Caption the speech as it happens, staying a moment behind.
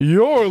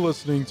You're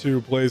listening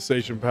to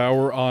PlayStation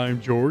Power.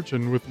 I'm George,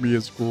 and with me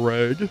is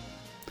Greg.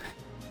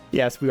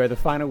 Yes, we are the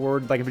final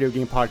word like a video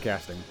game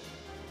podcasting.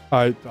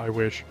 I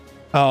wish.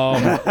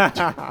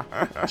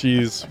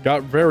 Jeez,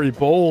 got very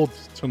bold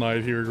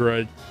tonight here,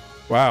 Greg.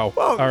 Wow.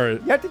 Well, All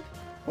right. you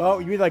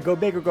either like go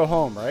big or go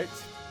home, right?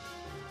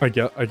 I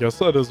guess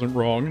that isn't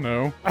wrong,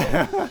 no.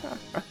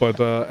 But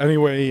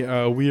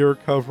anyway, we are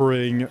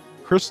covering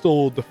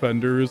Crystal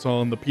Defenders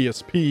on the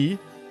PSP.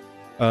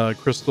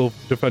 Crystal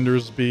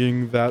Defenders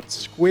being that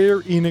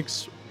Square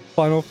Enix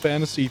Final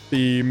Fantasy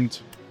themed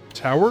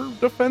tower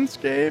defense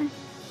game.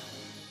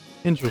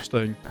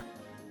 Interesting.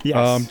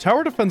 Yes.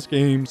 Tower defense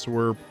games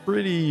were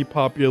pretty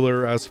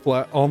popular as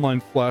online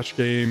flash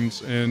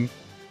games, and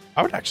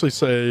I would actually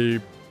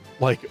say,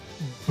 like,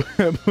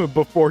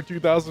 before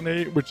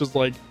 2008, which is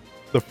like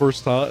the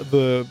first time,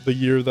 the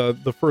year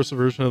that the first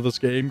version of this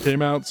game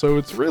came out. So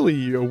it's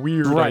really a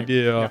weird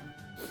idea, Yeah.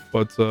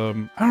 but I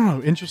don't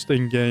know,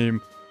 interesting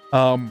game.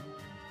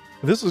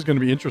 This is going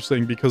to be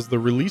interesting because the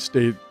release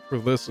date for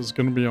this is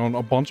going to be on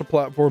a bunch of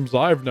platforms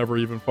I've never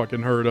even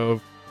fucking heard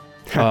of.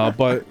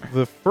 But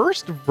the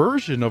first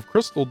version of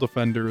Crystal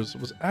Defenders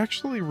was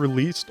actually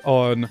released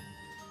on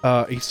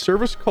a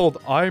service called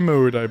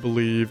iMode, I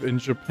believe, in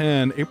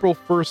Japan, April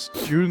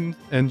 1st, June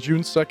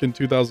 2nd,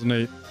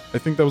 2008. I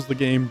think that was the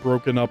game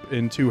broken up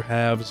in two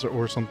halves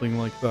or something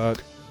like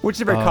that. Which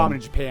is very common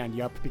in Japan,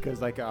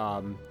 because like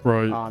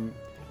Right.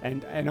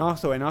 and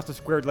also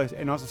Square likes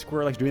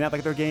doing that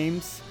like their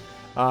games.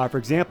 For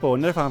example,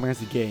 another Final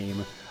Fantasy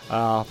game,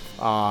 the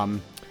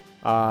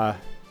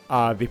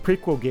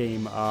prequel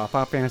game,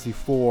 Final Fantasy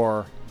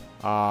IV.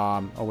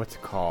 What's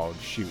it called?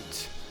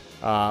 Shoot.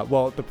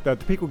 Well, the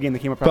prequel game that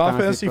came up. Final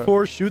Fantasy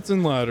IV Shoots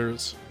and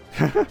Ladders.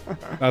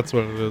 That's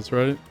what it is,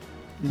 right?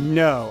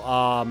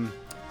 No.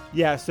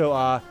 Yeah.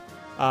 So.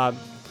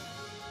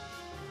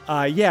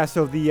 Yeah.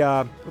 So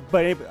the.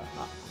 But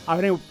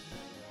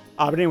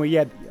anyway,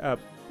 yeah.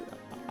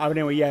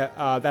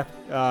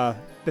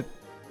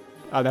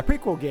 That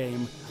prequel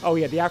game. Oh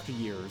yeah, the After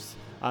Years.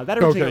 That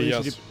originally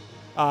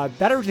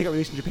got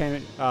released in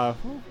Japan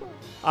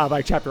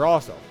by Chapter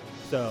also.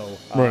 So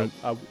Right.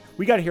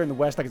 We got it here in the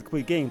West like it's a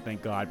complete game,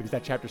 thank God, because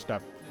that Chapter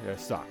stuff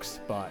sucks.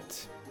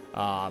 But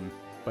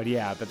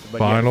yeah.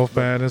 Final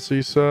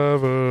Fantasy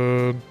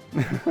VII.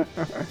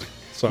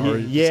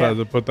 Sorry, Yeah. decided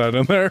to put that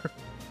in there.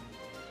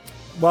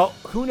 Well,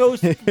 who knows?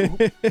 Who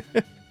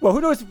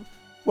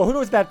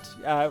knows that?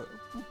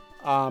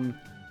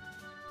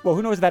 Well,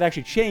 who knows if that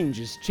actually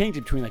changes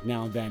between like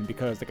now and then,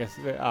 because like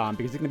because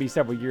it's gonna be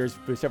several years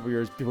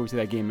before we see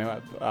that game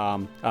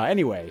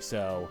anyway.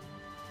 So,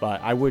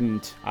 but I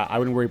wouldn't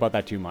worry about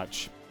that too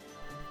much.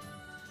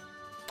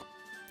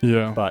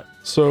 Yeah. But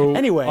so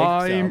anyway,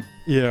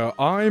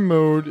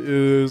 iMode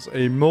is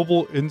a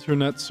mobile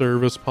internet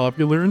service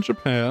popular in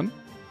Japan.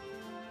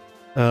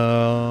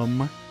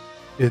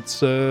 It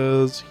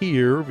says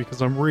here,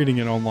 because I'm reading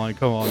it online.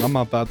 Come on, I'm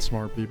not that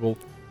smart, people.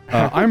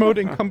 iMode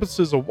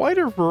encompasses a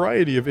wider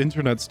variety of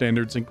internet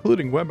standards,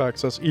 including web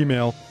access,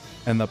 email,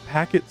 and the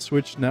packet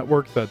switch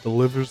network that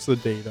delivers the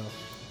data.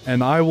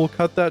 And I will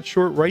cut that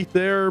short right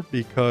there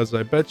because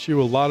I bet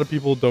you a lot of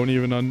people don't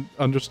even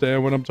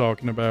understand what I'm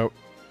talking about.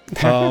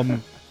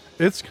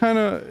 It's kind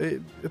of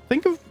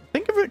think of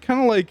it kind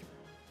of like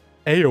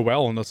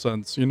AOL in a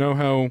sense. You know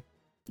how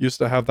you used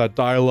to have that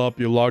dial-up,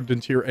 you logged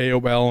into your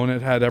AOL and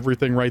it had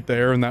everything right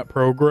there in that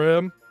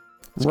program.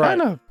 It's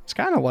kind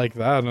of like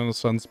that in a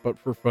sense, but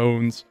for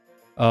phones.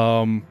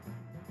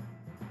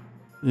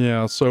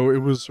 Yeah, so it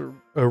was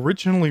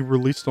originally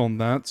released on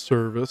that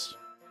service,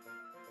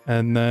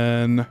 and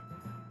then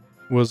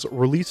was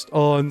released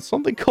on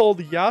something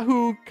called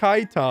Yahoo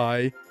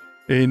Kaitai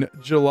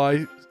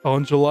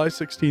on July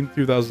 16,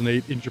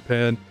 2008 in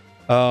Japan.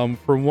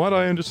 From what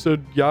I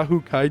understood,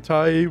 Yahoo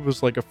Kaitai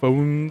was like a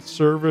phone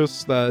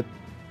service that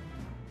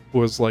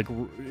was like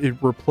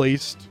it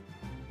replaced,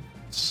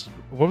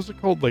 what was it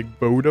called, like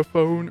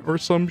Vodafone or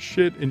some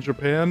shit in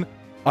Japan.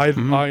 I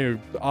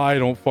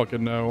don't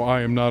fucking know.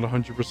 I am not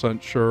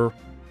 100% sure.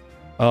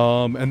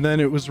 And then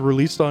it was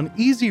released on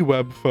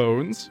EasyWeb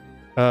phones,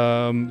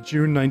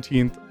 June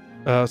 19th,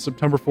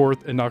 September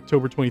 4th, and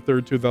October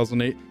 23rd,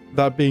 2008.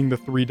 That being the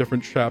three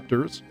different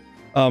chapters.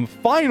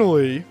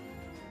 Finally,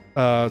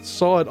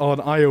 saw it on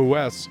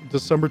iOS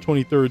December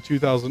 23rd,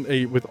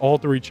 2008, with all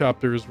three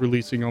chapters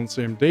releasing on the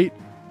same date.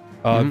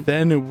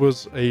 Then it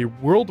was a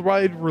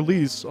worldwide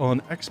release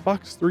on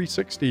Xbox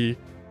 360,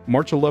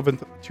 March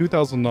 11th,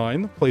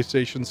 2009.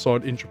 PlayStation saw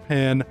it in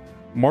Japan,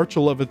 March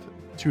 11th,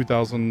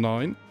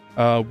 2009.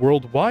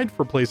 Worldwide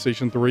for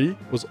PlayStation 3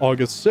 was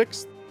August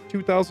 6th,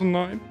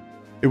 2009.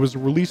 It was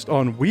released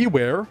on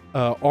WiiWare.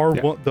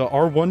 The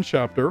R1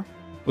 chapter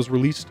was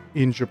released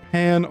in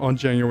Japan on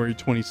January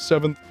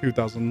 27th,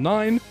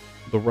 2009.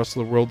 The rest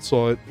of the world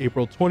saw it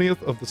April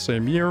 20th of the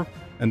same year.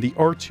 And the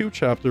R2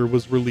 chapter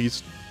was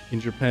released in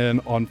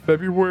Japan on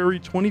February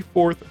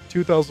 24th,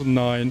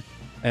 2009.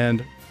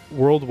 And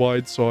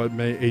worldwide saw it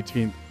May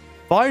 18th.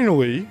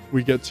 Finally,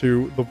 we get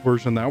to the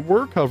version that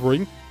we're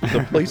covering.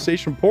 The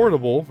PlayStation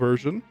Portable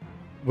version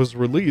was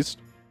released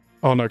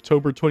on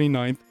October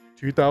 29th,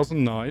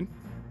 2009.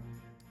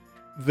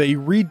 They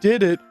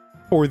redid it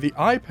for the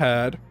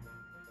iPad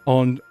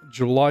on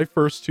July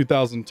 1st,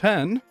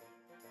 2010.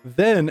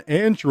 Then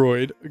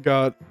Android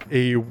got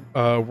a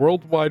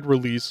worldwide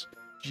release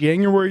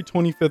January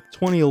 25th,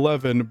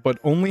 2011, but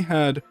only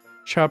had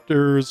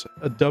chapters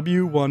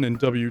W1 and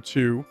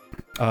W2,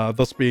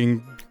 thus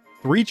being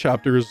 3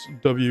 chapters,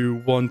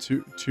 W1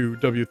 to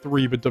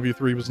W3, but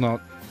W3 was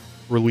not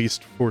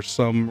released for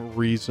some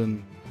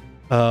reason.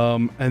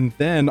 And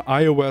then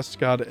iOS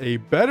got a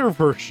better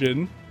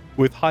version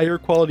with higher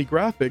quality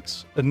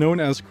graphics, known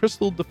as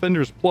Crystal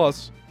Defenders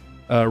Plus,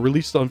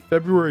 released on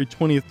February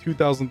 20th,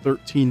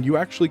 2013. You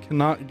actually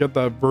cannot get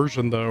that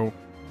version, though.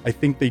 I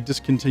think they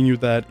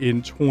discontinued that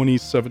in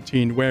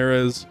 2017,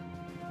 whereas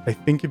I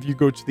think if you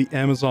go to the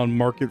Amazon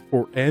market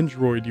for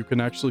Android, you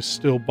can actually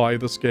still buy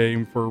this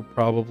game for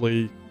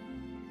probably...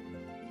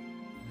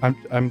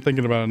 I'm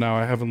thinking about it now.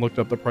 I haven't looked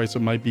up the price.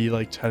 It might be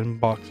like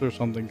 $10 or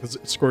something, because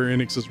Square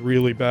Enix is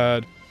really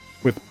bad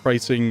with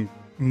pricing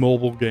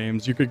mobile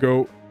games. You could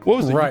go... What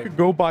was it? Right. You could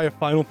go buy a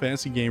Final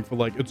Fantasy game for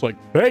like, it's like,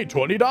 hey,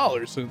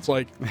 $20. And it's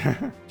like,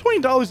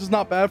 $20 is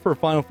not bad for a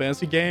Final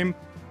Fantasy game.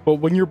 But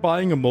when you're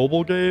buying a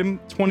mobile game,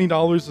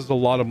 $20 is a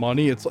lot of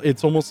money. It's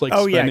almost like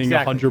spending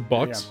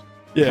 $100.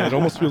 Yeah, it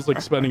almost feels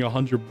like spending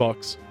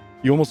 $100.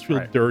 You almost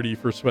feel dirty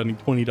for spending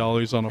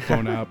 $20 on a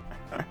phone app.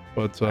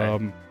 But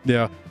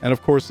yeah, and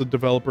of course the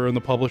developer and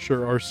the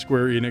publisher are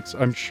Square Enix.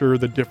 I'm sure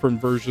the different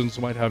versions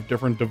might have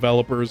different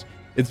developers.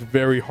 It's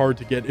very hard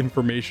to get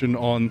information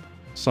on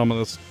some of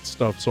this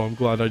stuff, so I'm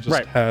glad I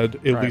just had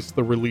at least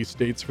the release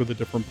dates for the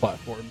different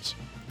platforms.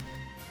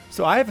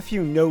 So I have a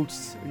few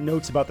notes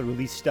about the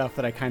release stuff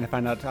that I kind of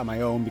found out on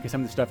my own, because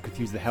some of the stuff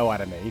confused the hell out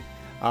of me.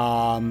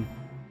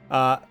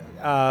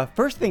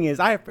 First thing is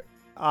I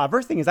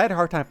had a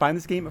hard time finding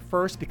this game at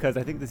first, because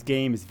I think this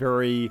game is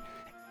very...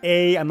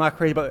 I'm not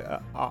crazy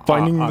about...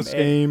 finding this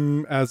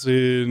game as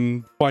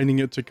in finding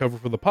it to cover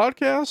for the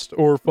podcast,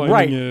 or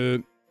finding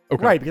it...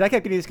 Okay. Right, because I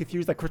kept getting this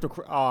confused, like Crystal...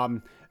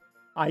 because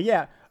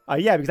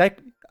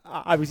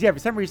for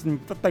some reason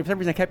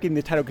I kept getting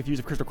the title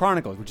confused with Crystal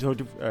Chronicles, which is...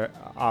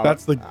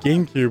 that's the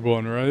GameCube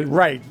one, right?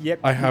 Right, yep.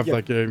 I have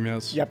that game,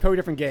 yes. Yeah, totally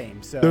different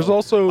game. So, there's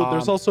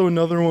also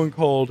another one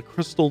called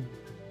Crystal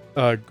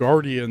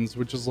Guardians,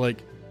 which is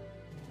like...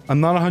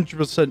 I'm not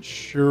 100%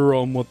 sure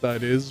on what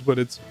that is, but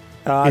it's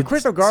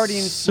Crystal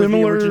Guardians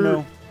similar. Was the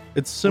original,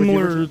 it's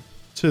similar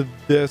to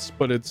this,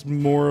 but it's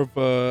more of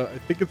a... I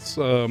think it's...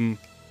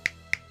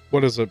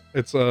 what is it?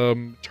 It's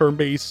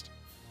turn-based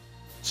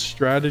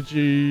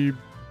strategy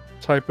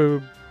type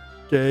of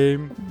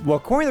game. Well,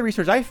 according to the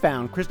research I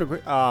found, Crystal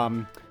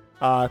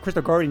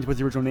Guardians was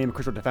the original name of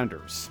Crystal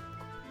Defenders.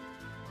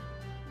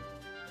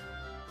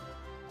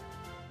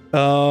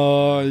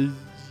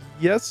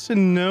 Yes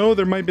and no.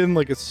 There might have been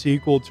like a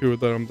sequel to it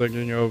that I'm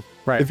thinking of.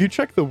 Right. If you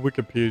check the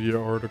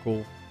Wikipedia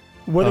article,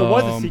 well, there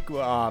was a sequel.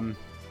 There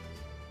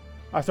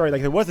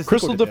was a sequel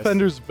Crystal to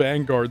Defenders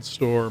Vanguard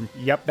Storm.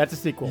 Yep, that's a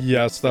sequel.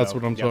 Yes, that's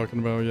what I'm talking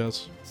about.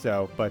 Yes.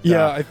 So, but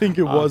yeah, I think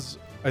it was.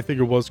 I think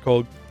it was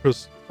called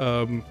Crystal.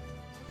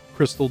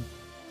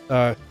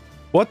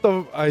 What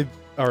the?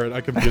 All right,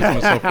 I confused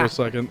myself for a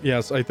second.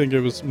 Yes, I think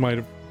it might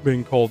have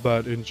been called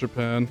that in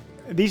Japan.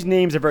 These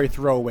names are very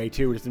throwaway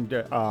too. It doesn't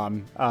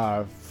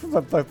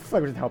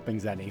help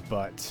things any,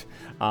 but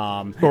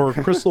or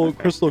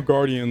Crystal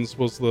Guardians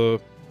was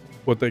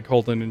what they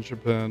called it in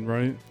Japan,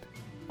 right?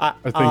 I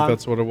think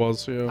that's what it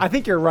was. Yeah. I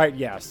think you're right.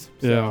 Yes.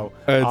 Yeah.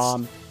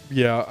 So,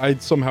 yeah. I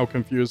somehow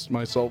confused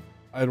myself.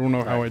 I don't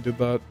know how I did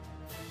that.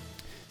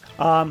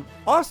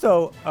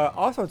 Also,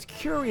 it's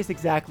curious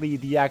exactly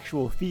the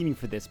actual theming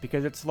for this,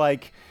 because it's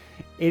like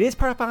it is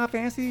part of Final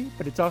Fantasy,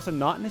 but it's also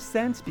not in a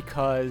sense,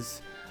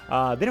 because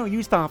they don't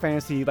use Final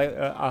Fantasy like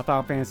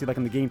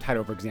in the game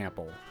title, for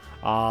example.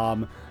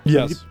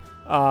 Yes.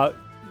 But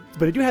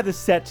they do have this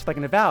set like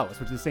in Avalis,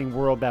 which is the same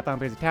world that Final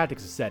Fantasy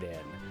Tactics is set in.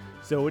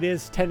 So it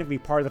is technically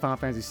part of the Final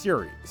Fantasy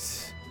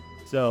series.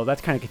 So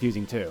that's kind of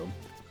confusing too.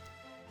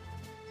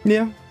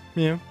 Yeah.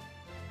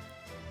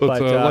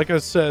 But like I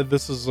said,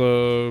 this is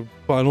a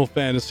Final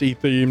Fantasy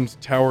themed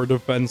tower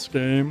defense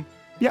game.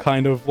 Yeah.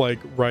 Kind of like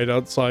right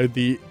outside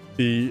the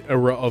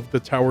era of the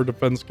tower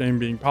defense game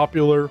being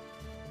popular.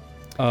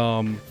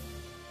 So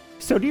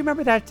do you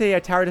remember that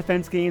tower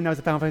defense game that was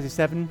a Final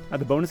Fantasy VII,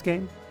 the bonus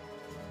game?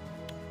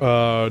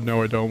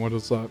 No, I don't. What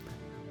is that?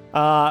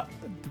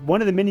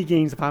 One of the mini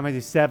games of Final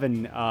Fantasy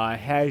VII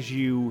has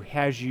you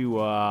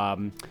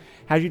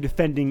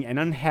defending an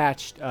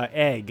unhatched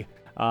egg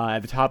at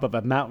the top of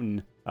a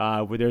mountain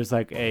where there's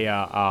like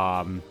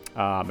a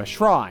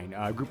shrine.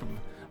 A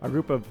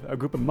group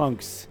of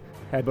monks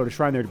had built a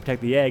shrine there to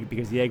protect the egg,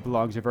 because the egg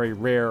belongs to a very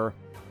rare,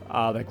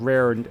 a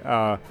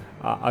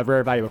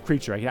very valuable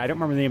creature. I don't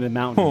remember the name of the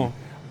mountain. Oh,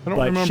 I don't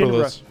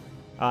remember this.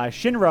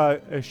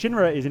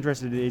 Shinra is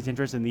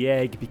interested in the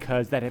egg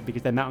because that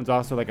mountain's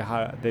also like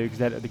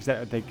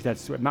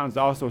that mountain's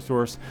also a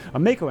source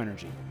of Mako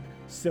energy.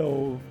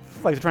 So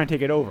like they're trying to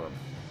take it over.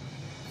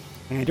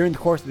 And during the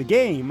course of the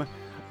game,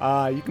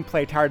 you can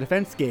play a tower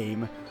defense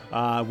game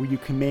where you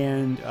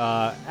command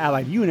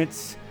allied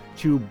units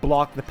to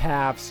block the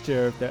paths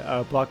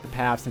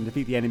and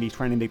defeat the enemies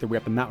trying to make their way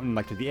up the mountain,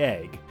 like to the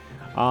egg.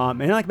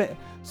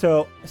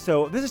 So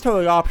this is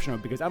totally optional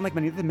because unlike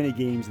many other mini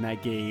games in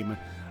that game,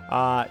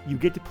 you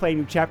get to play a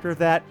new chapter of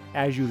that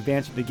as you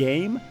advance through the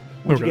game.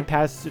 Once you get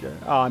past,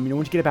 once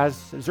you get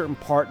past a certain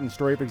part in the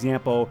story, for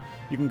example,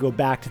 you can go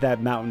back to that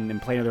mountain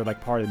and play another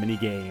part of the mini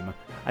game.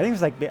 I think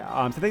it's like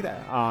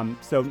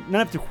so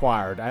none of it's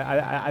required.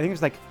 I think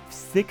it's like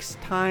 6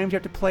 times you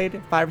have to play it,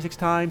 5 or 6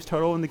 times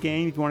total in the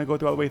game if you want to go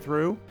through all the way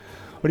through.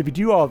 But if you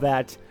do all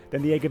that,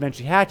 then the egg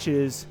eventually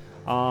hatches,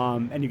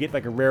 and you get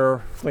like a rare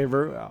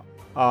flavor,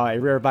 a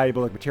rare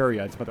valuable like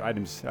materia and some other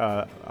items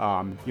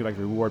you like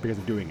to reward because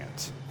of doing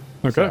it.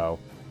 Okay.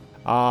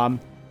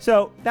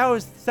 So that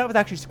was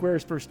actually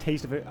Square's first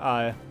taste of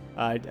a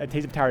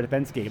taste of tower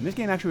defense game. This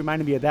game actually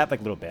reminded me of that like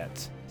a little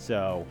bit.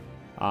 So,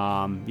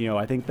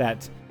 I think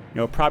that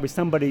probably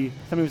somebody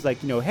was like,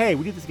 hey,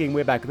 we did this game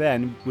way back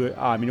then. We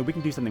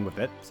can do something with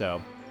it. So.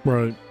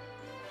 Right.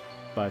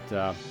 But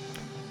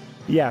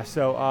yeah.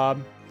 So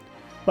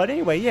but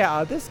anyway,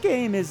 yeah. This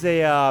game is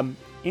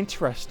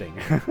interesting.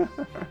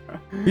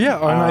 Yeah,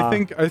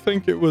 and I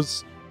think it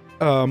was.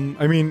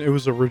 It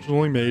was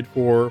originally made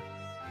for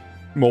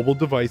mobile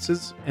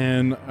devices,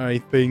 and I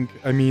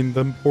think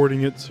them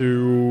porting it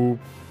to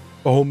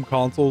home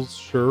consoles,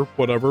 sure,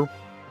 whatever,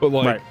 but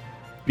like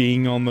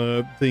being on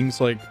the things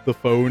like the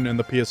phone and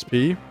the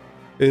PSP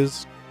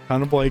is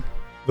kind of like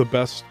the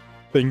best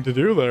thing to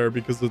do there,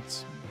 because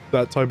it's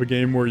that type of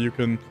game where you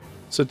can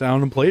sit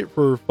down and play it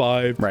for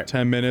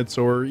 5-10 minutes,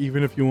 or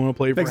even if you want to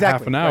play it for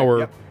half an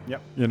hour,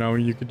 Yep.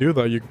 You could do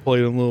that. You can play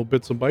it in little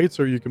bits and bytes,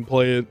 or you can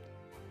play it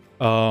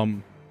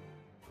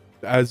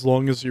as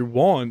long as you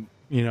want,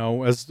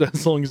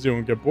 as long as you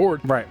don't get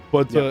bored. Right.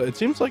 But it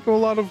seems like a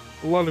lot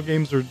of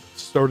games are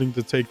starting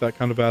to take that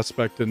kind of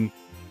aspect and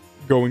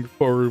going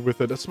forward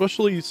with it,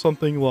 especially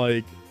something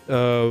like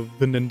the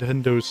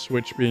Nintendo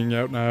Switch being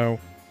out now,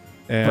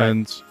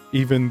 and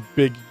even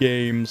big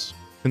games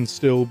can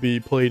still be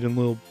played in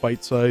little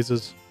bite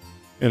sizes,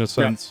 in a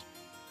sense.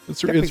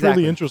 It's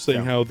really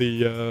interesting how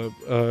the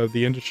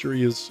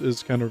industry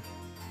is kind of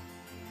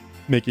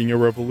making a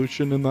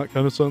revolution in that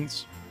kind of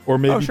sense. Or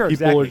maybe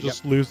people are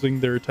just losing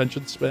their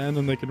attention span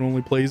and they can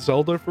only play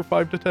Zelda for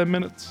 5 to 10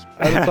 minutes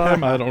at a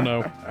time. I don't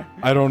know.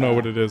 I don't know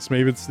what it is.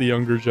 Maybe it's the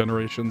younger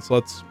generations.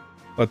 Let's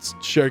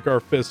shake our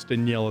fist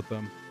and yell at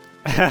them.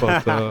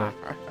 But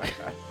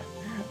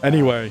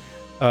anyway.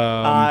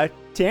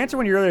 To answer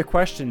one of your earlier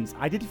questions,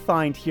 I did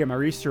find here in my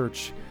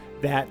research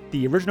that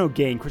the original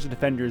game, Crystal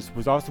Defenders,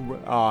 was also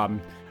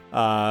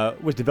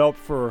was developed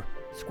for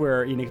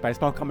Square Enix by a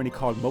small company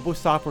called Mobile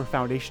Software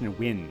Foundation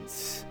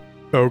Wins.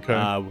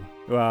 Okay.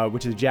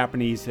 Which is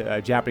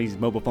a Japanese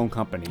mobile phone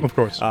company. Of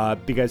course.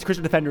 Because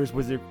Crystal Defenders, I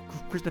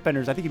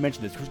think you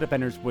mentioned this. Crystal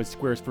Defenders was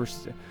Square's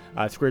first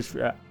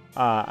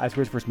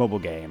mobile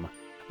game.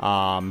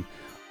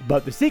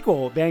 But the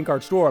sequel,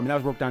 Vanguard Storm, that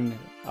was worked on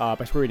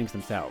by Square Enix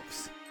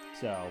themselves.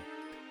 So,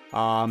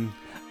 I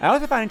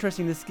also find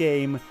interesting in this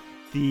game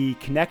the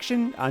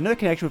connection. Another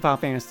connection with Final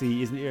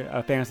Fantasy is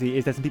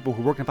that some people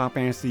who worked on Final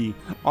Fantasy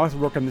also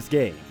worked on this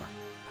game.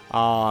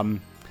 For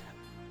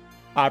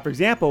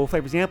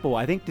example,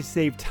 I think to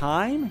save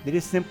time, they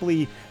just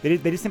simply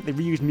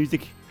reused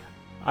music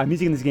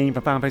in this game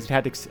from Final Fantasy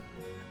Tactics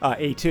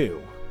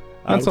A2.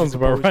 That sounds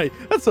about right.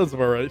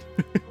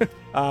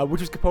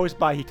 Which was composed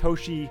by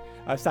Hitoshi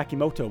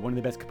Sakimoto, one of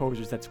the best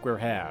composers that Square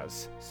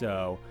has.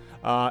 So,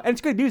 and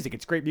it's good music.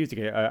 It's great music.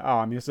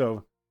 I'm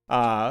okay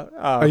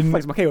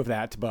with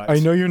that. But I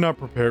know you're not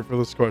prepared for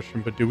this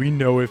question, but do we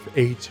know if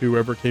A2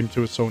 ever came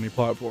to a Sony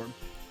platform?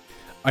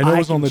 I know it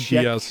was on the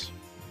DS.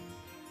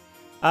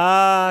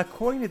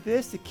 According to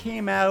this, it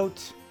came out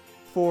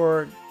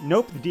for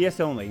the DS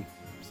only.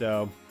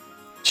 So,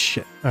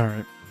 shit. All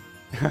right.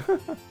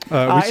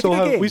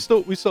 We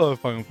still have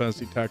Final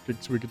Fantasy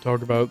Tactics we could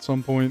talk about at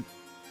some point.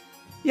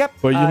 Yep.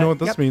 But you know what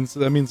this means?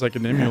 That means I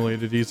can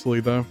emulate it easily,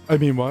 though. I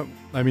mean, what?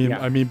 I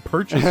mean,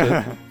 purchase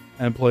it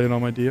and play it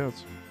on my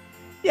DS.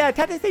 Yeah,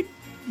 Tactics A.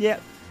 Yeah,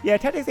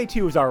 Tactics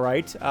A2 is all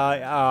right.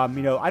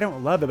 I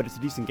don't love it, but it's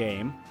a decent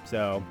game.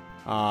 So,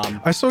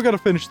 I still got to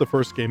finish the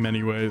first game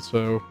anyway.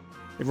 So.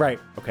 Right.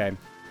 Okay.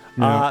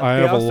 Yeah, I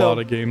have a lot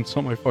of games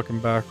on my fucking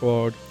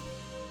backlog.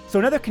 So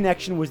another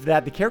connection was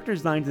that the character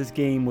design of this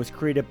game was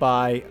created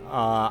by,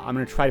 I'm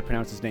going to try to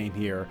pronounce his name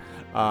here,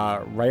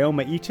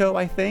 Ryoma Ito,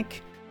 I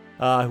think,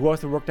 who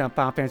also worked on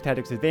Final Fantasy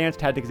Tactics Advance,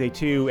 Tactics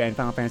A2, and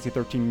Final Fantasy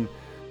 13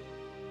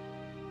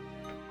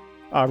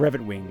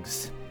 Revenant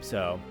Wings.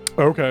 So.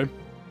 Okay.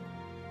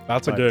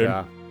 That's a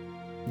game.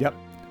 Yep.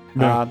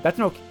 Yeah. That's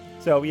an okay.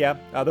 So yeah,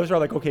 those are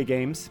like okay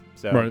games.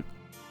 So. Right.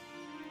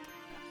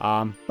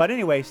 But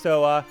anyway,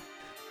 so I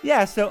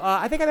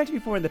think I mentioned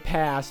before in the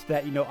past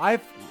that I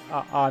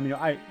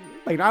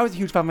was a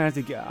huge Final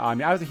Fantasy.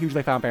 I was a huge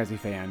Final Fantasy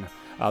fan,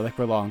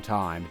 for a long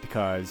time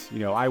because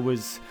I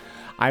was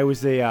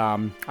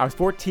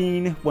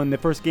 14 when the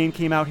first game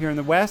came out here in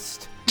the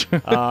West.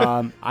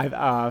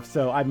 I've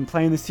been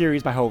playing the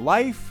series my whole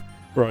life.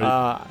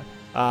 Right.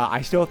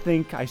 I still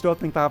think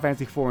Final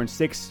Fantasy 4 and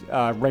 6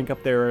 rank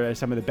up there as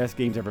some of the best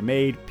games ever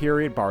made.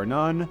 Period, bar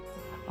none.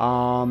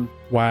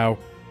 Wow.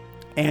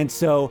 And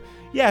so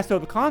yeah, so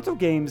the console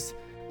games,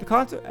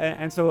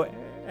 and so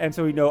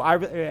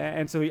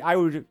I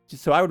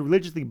would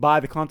religiously buy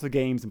the console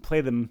games and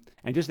play them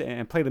in just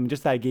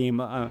that game,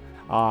 to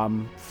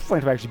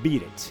actually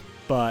beat it.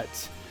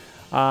 But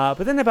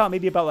then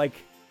about like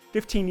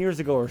 15 years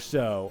ago or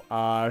so,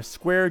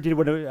 Square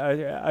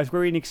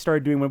Enix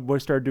started doing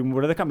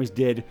what other companies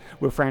did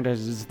with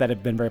franchises that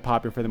have been very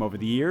popular for them over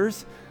the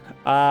years.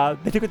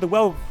 They took it the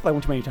well like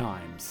one too many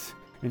times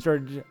and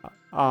started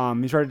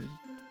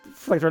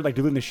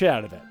diluting the shit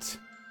out of it.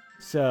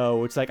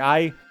 So it's like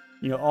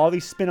all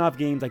these spin-off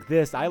games like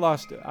this, I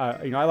lost all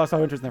interest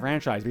in the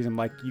franchise because I'm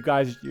like, you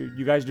guys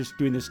are just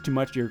doing this too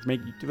much. You're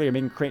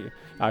making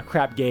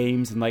crap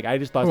games, and like I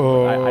just thought.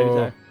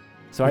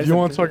 If you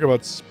want to talk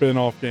about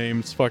spin-off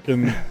games,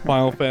 fucking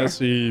Final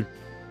Fantasy,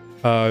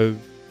 what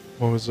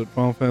was it?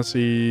 Final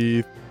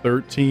Fantasy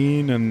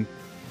 13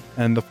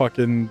 and the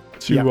fucking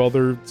two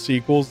other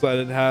sequels that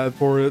it had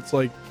for it. It's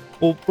like,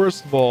 well,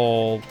 first of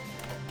all,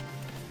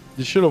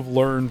 you should have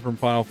learned from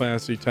Final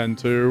Fantasy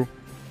X-2.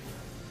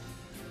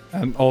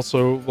 And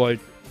also, like,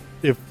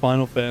 if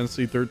Final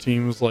Fantasy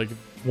 13 was like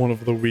one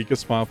of the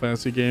weakest Final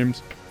Fantasy games,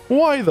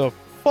 why the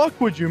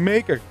fuck would you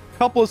make a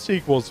couple of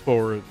sequels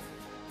for it?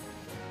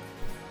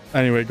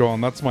 Anyway, go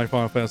on. That's my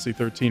Final Fantasy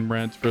 13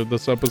 rant for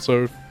this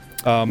episode.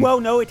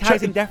 Well, no, it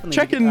ties in definitely.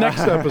 Check in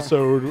next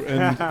episode,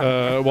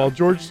 and while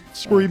George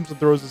screams and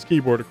throws his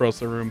keyboard across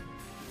the room,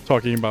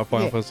 talking about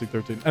Final Fantasy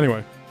 13.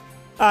 Anyway.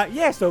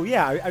 Actually,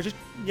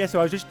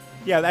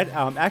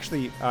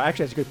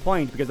 that's a good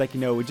point because, like,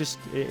 just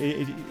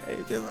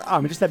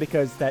that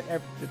because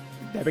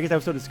because I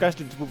was so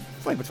disgusted with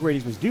like what Square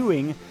Enix was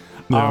doing.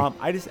 No.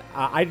 I just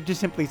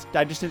simply checked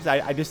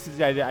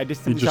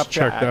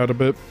out a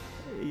bit.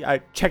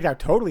 I checked out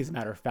totally, as a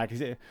matter of fact.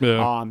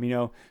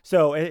 Yeah.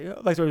 So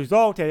as a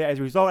result, I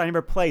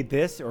never played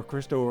this or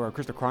Crystal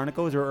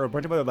Chronicles or a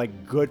bunch of other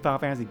like good Final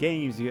Fantasy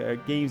games you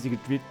could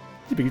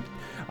because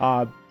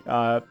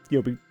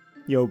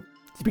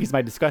of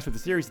my disgust with the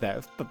series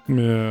like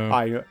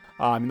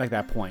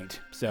that point.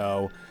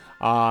 So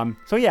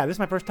yeah, this is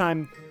my first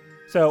time.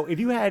 So if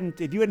you hadn't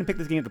picked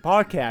this game at the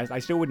podcast, I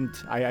still wouldn't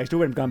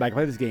have gone back and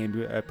played this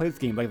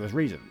game like those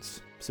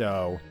reasons.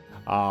 So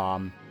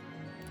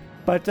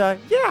but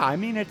yeah, I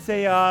mean, it's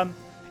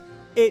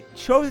it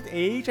shows its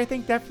age, I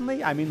think,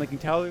 definitely. I mean, like, you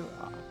can tell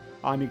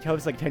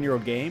it's like a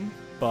 10-year-old game,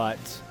 but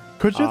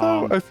could you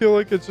though? I feel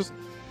like it's just,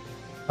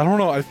 I don't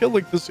know. I feel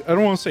like this, I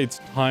don't want to say it's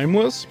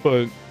timeless,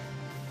 but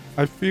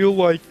I feel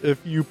like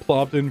if you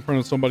plopped in front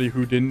of somebody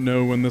who didn't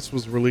know when this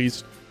was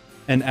released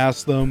and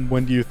asked them,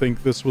 when do you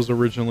think this was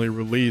originally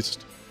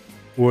released,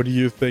 what do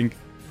you think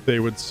they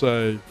would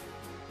say?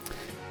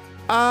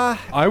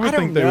 I would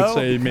think they would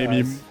say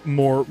maybe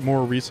more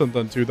recent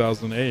than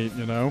 2008,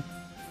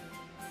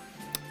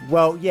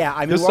 Well, yeah,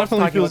 I mean, this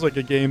definitely feels like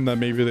a game that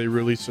maybe they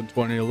released in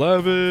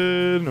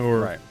 2011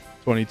 or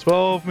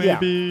 2012,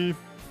 maybe.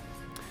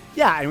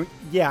 Yeah, and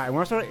we're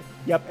also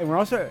we're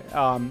also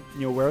talking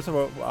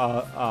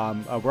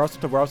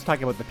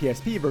about the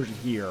PSP version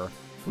here,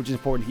 which is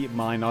important to keep in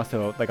mind.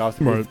 Also,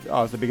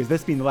 because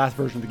this being the last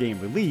version of the game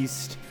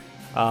released,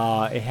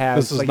 it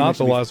has. This is not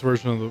the last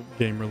version of the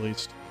game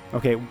released.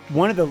 Okay,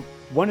 one of the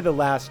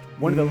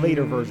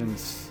later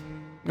versions.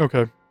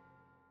 Okay.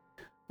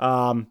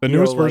 The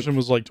newest version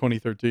was like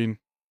 2013.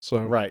 So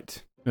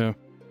right. Yeah.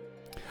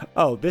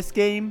 Oh, this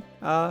game.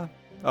 Yeah,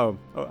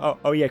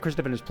 Crystal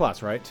Defenders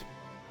Plus, right?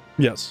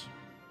 Yes.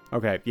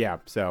 Okay. Yeah.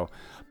 So,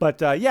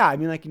 but yeah, I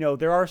mean, like,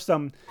 there are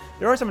some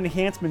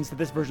enhancements that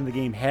this version of the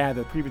game had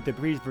that the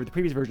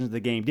previous versions of the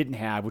game didn't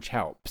have, which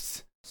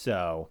helps.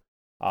 So,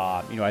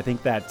 I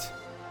think that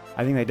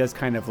does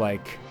kind of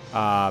like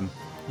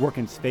work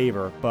in its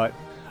favor. But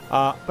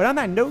on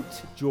that note,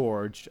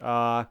 George,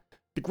 the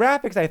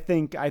graphics I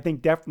think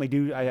definitely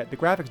do. The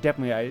graphics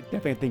definitely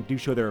think do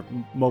show their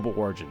mobile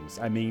origins.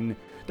 I mean,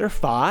 they're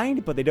fine,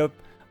 but they don't.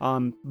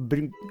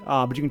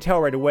 But you can tell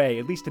right away,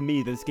 at least to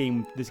me, that this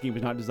game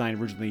was not designed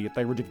originally like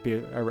the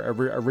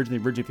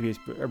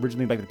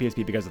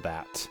PSP because of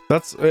that.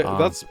 That's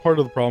part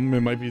of the problem.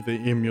 It might be the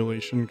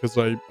emulation, because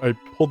I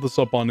pulled this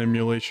up on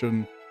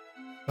emulation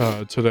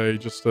today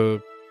just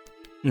to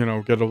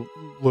get a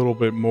little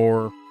bit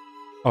more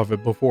of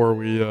it before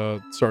we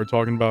started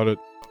talking about it,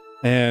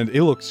 and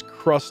it looks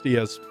crusty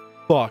as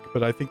fuck.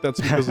 But I think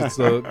that's because it's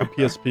the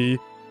PSP.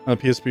 The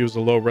PSP was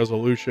a low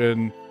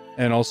resolution,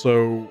 and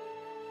also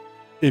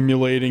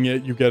emulating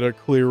it, you get a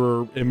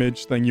clearer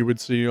image than you would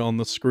see on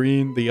the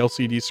screen, the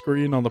LCD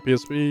screen on the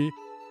PSP.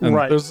 And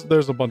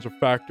there's a bunch of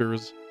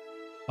factors.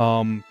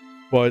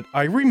 But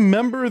I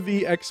remember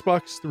the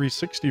Xbox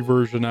 360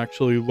 version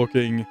actually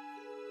looking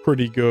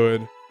pretty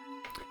good.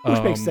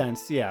 Which makes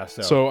sense, yeah.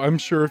 So I'm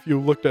sure if you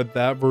looked at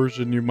that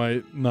version, you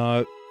might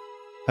not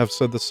have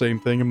said the same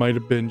thing. It might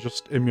have been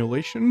just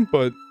emulation,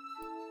 but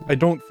I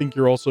don't think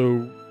you're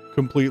also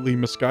completely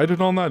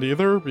misguided on that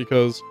either,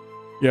 because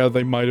yeah,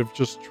 they might have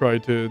just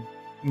tried to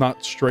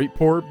not straight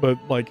port, but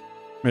like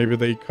maybe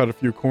they cut a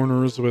few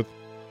corners with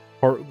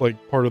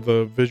part of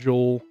the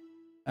visual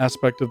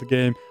aspect of the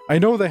game. I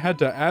know they had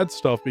to add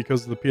stuff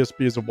because the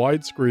PSP is a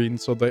widescreen,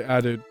 so they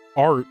added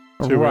art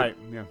to Right. it,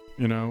 Yeah.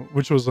 you know,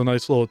 which was a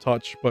nice little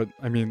touch, but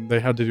I mean, they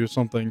had to do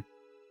something.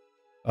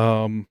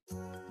 But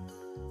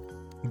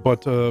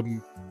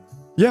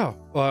yeah,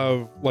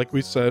 like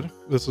we said,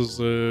 this is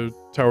a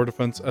tower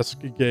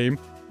defense-esque game.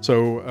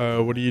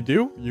 So what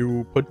do?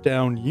 You put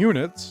down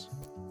units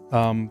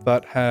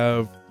that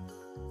have,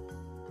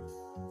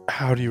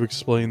 how do you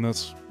explain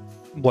this?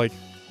 Like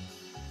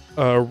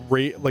a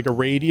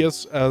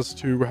radius as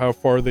to how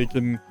far they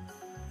can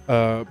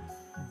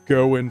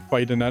go and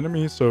fight an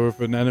enemy. So if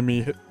an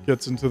enemy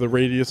gets into the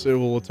radius, it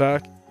will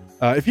attack.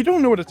 If you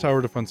don't know what a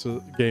tower defense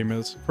game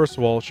is, first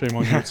of all, shame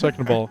on you.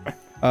 Second of all,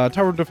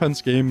 tower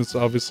defense game is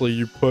obviously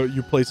you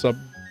place up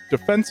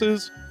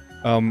defenses.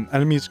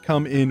 Enemies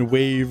come in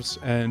waves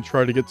and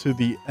try to get to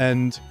the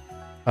end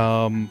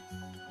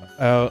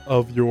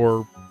of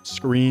your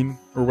screen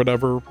or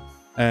whatever,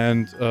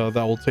 and that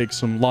will take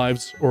some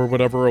lives or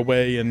whatever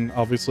away. And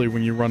obviously,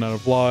 when you run out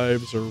of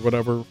lives or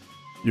whatever,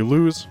 you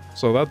lose.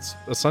 So that's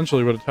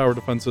essentially what a tower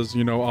defense is.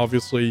 You know,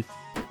 obviously,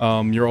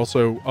 you're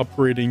also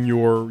upgrading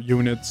your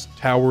units,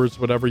 towers,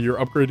 whatever. You're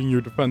upgrading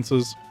your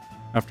defenses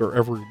after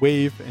every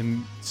wave,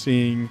 and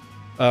seeing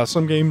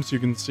some games you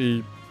can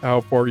see how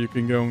far you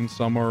can go, and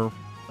some are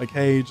like,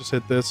 hey, just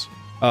hit this.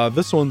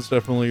 This one's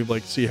definitely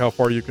like, see how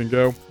far you can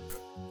go.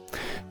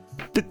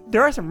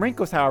 There are some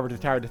wrinkles, however, to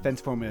the tower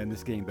defense formula in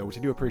this game, though, which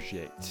I do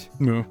appreciate.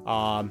 No.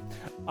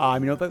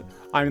 You know,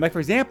 like for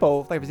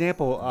example, your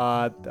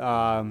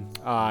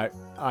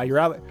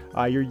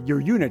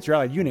units, your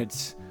allied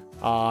units,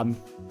 can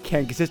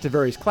consist of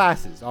various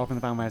classes, all from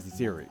the Final Fantasy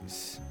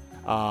series.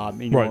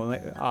 You know,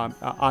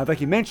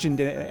 like you mentioned,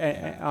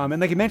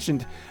 and like you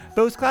mentioned,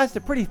 those classes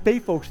are pretty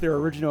faithful to their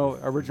original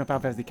Final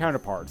Fantasy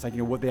counterparts. Like, you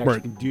know, what they actually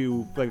can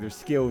do, like their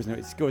skills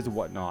and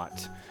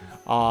whatnot.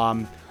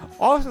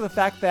 Also the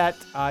fact that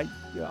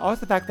you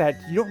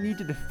don't need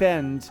to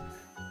defend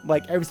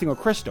like every single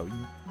crystal.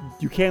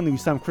 You can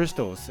lose some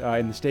crystals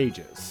in the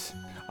stages.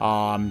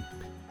 If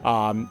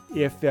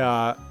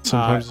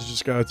sometimes you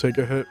just gotta take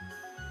a hit.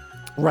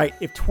 Right.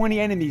 If 20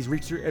 enemies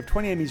reach a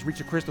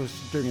crystal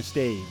during a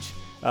stage,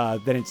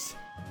 then it's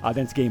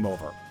game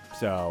over.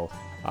 So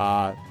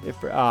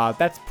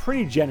that's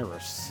pretty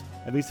generous,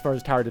 at least as far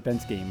as a tower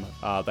defense game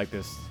like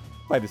this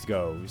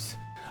goes.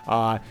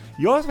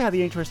 You also have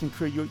the interesting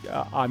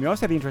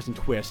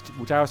twist,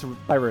 which I also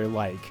really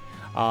like.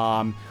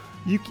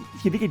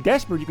 If you get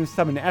desperate, you can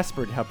summon an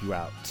Esper to help you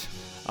out.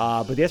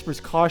 But the Espers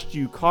cost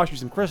you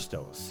some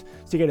crystals,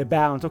 so you got to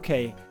balance.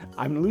 Okay,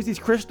 I'm gonna lose these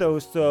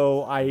crystals,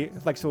 so it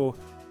makes the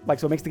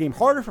game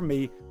harder for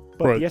me.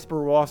 But the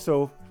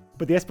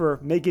Esper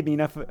may give me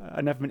enough of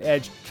an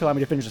edge to allow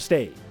me to finish the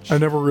stage. I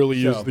never really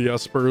used the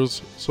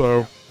Espers,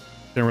 so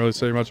can't really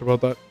say much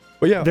about that.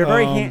 But yeah, they're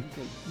very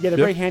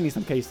very handy in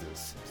some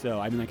cases. So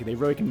I mean, like they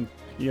really can,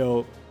 they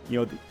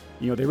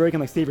really can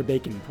like save your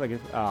bacon, like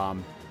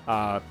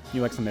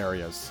like some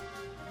areas.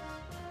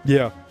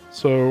 Yeah.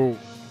 So,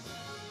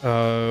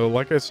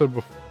 like I said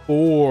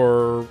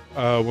before,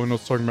 when I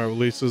was talking about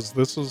releases,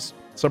 this is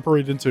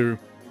separated into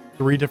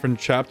 3 different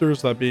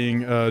chapters, that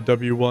being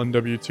W1,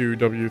 W2,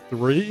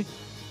 W3.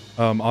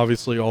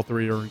 Obviously, all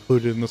 3 are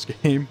included in this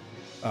game.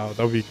 That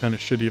would be kind of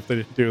shitty if they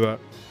didn't do that.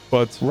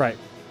 But right.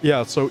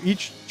 Yeah, so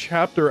each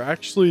chapter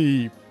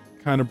actually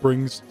kind of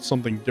brings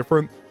something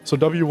different. So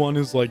W1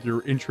 is like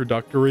your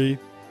introductory.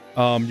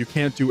 You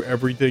can't do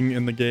everything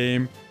in the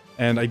game,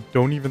 and I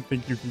don't even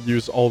think you can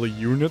use all the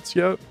units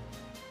yet,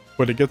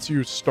 but it gets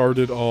you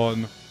started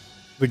on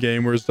the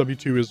game, whereas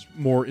W2 is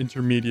more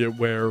intermediate,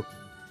 where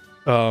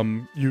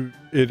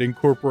it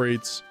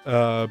incorporates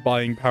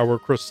buying power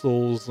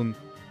crystals and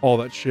all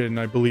that shit, and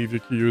I believe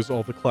you can use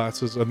all the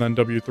classes. And then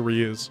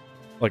W3 is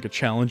like a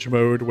challenge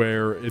mode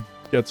where it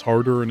gets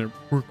harder and it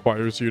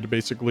requires you to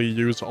basically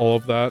use all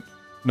of that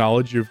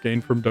knowledge you've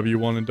gained from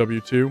W1 and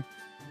W2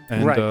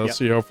 and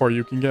see how far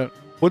you can get.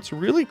 What's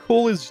really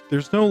cool is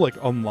there's no like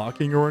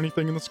unlocking or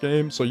anything in this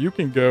game, so you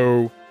can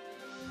go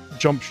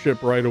jump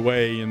ship right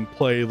away and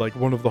play like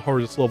one of the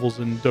hardest levels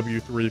in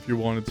W3 if you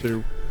wanted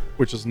to,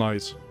 which is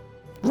nice.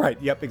 Right.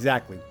 Yep.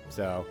 Exactly.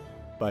 So,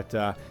 but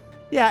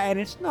yeah, and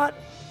it's not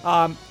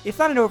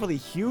an overly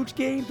huge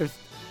game. There's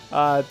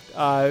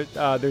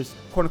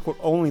quote unquote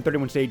only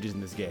 31 stages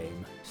in this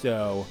game.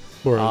 So,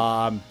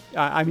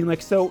 I mean,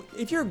 like, so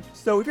if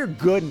you're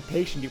good and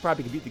patient, you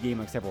probably can beat the game in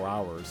like several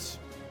hours.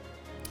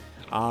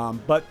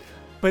 But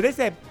they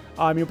said,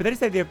 but like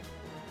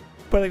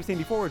I was saying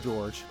before,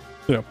 George.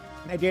 Yeah.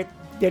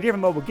 The idea of a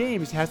mobile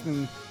game has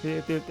been,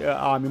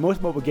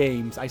 most mobile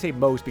games, I say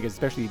most because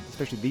especially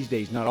these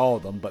days, not all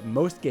of them, but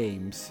most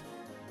games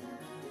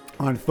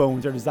on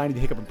phones are designed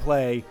to pick up and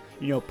play,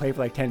 play for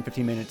like 10,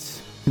 15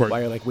 minutes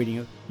while you're like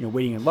waiting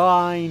in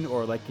line,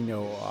 or like,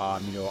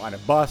 on a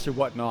bus or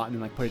whatnot, and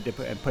then like put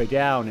it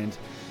down.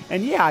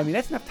 And yeah, I mean,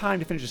 that's enough time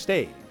to finish a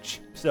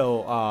stage.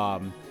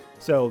 So,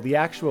 so the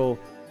actual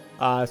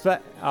So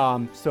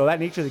that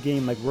nature of the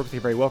game like works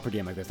very well for a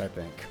game like this, I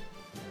think.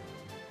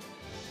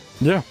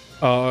 Yeah,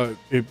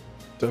 it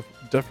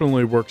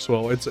definitely works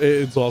well.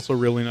 It's also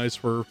really nice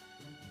for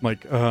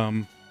like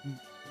covering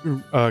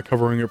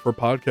it for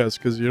podcasts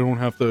because you don't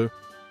have to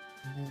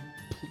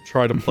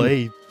try to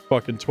play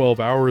fucking 12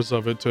 hours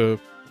of it to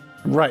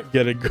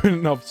get a good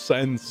enough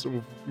sense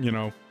of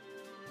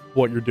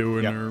what you're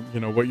doing or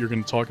what you're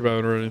going to talk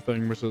about or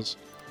anything, which is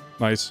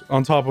nice.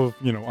 On top of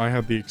I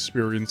had the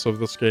experience of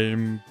this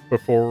game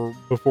before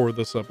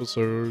this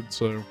episode,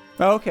 so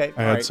okay,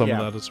 I had some of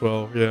that as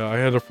well. Yeah, I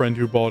had a friend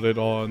who bought it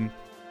on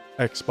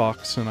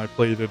Xbox and I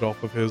played it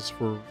off of his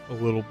for a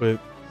little bit.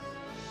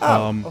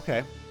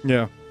 Okay.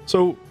 Yeah.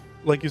 So,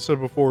 like you said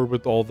before,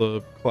 with all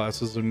the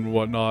classes and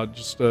whatnot,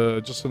 just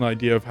an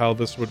idea of how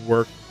this would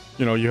work.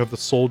 You have the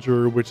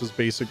soldier, which is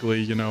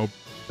basically the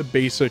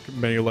basic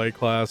melee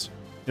class.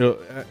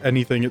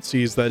 Anything it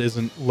sees that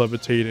isn't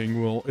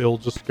levitating it'll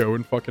just go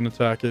and fucking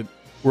attack it.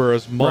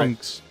 Whereas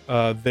monks,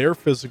 they do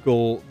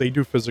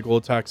physical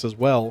attacks as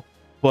well,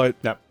 but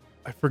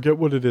I forget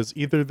what it is.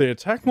 Either they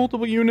attack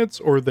multiple units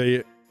or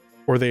they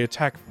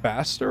attack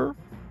faster.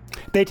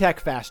 They attack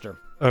faster.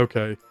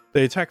 Okay.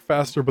 They attack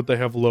faster, but they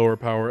have lower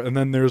power. And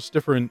then there's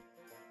different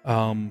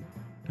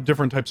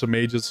types of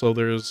mages. So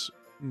there's,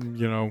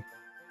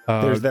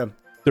 there's the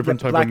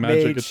different type of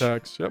magic mage.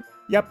 attacks.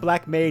 Yep.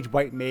 Black mage,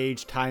 white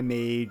mage, time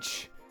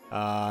mage.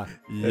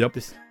 Yep.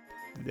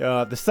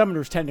 The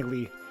summoner's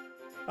technically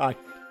a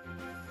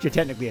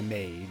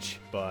mage,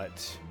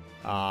 but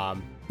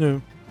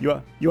you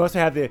also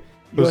have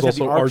there's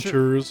also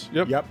archers.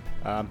 Yep.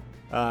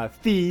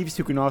 Thieves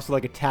who can also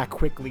like attack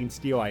quickly and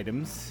steal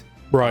items.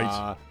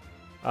 Right.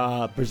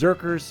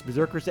 Berserkers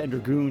and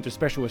dragoons are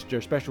specialist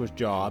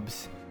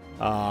jobs.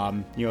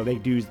 They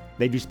do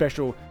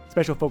special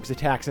focus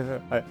attacks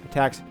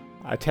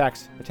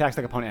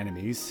like upon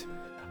enemies.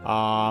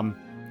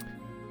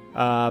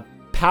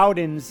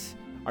 Paladins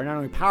are not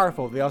only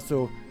powerful, they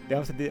also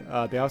have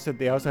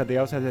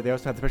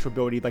the special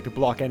ability like to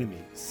block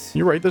enemies.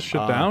 You write this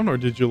shit down, or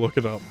did you look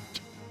it up?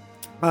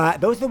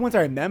 Those are the ones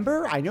I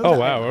remember. I know. Oh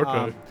wow,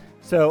 okay.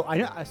 So I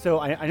know.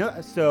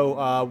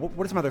 So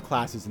what are some other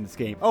classes in this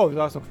game? Oh, there's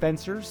also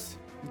fencers.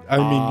 I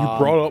mean, you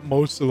brought up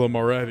most of them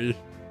already.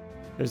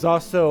 There's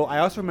also I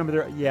also remember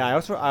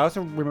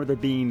there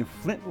being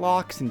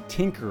flintlocks and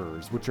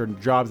tinkerers, which are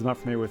jobs I'm not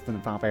familiar with from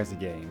the Final Fantasy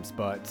games,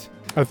 but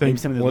I think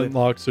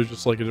flintlocks are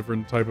just like a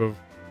different type of.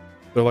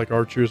 They're like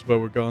archers, but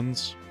with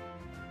guns.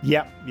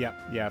 Yep.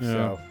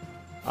 So,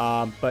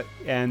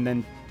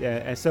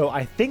 so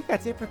I think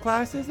that's it for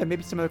classes, and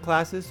maybe some other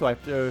classes. So I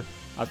have to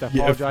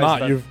apologize. If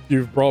not,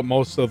 you've brought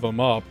most of them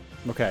up.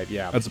 Okay,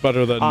 yeah. That's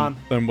better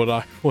than what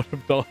I would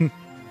have done.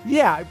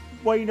 Yeah.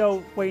 Well, I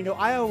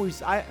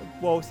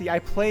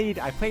played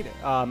a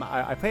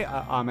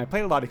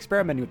lot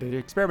experimenting with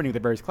the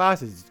various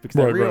classes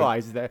because I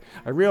realized that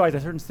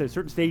certain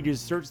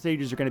stages are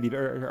going to be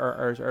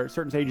or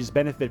certain stages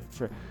benefit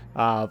for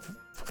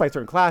fight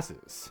certain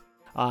classes,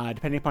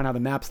 depending upon how the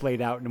map's laid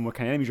out and what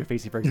kind of enemies you're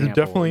facing. For example,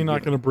 you're definitely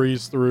not going to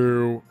breeze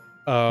through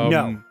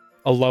a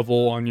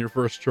level on your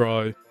first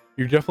try.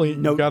 You're definitely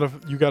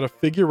you gotta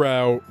figure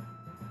out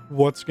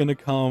what's going to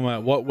come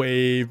at what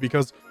wave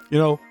because.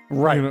 You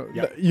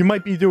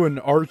might be doing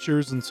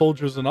archers and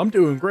soldiers, and I'm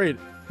doing great.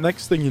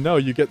 Next thing you know,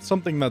 you get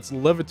something that's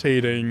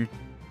levitating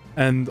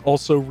and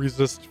also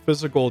resists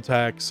physical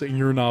attacks, and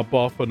you're not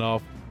buff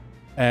enough,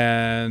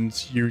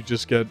 and you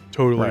just get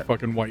totally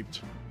fucking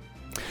wiped.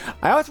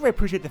 I also really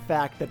appreciate the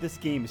fact that this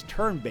game is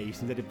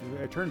turn-based instead of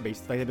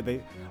turn-based. Like they have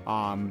been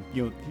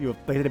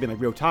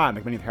like real time,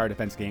 like many of the tower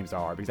defense games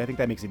are, because I think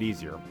that makes it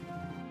easier.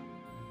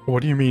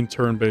 What do you mean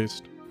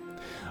turn-based?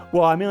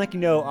 Well, I mean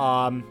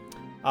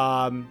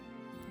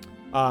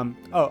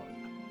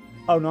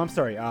Oh no, I'm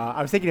sorry. I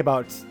was thinking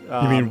about.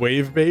 You mean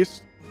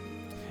wave-based?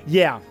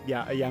 Yeah.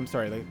 I'm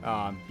sorry.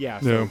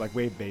 Like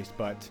wave-based,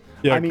 but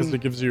yeah, because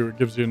it gives you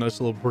a nice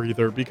little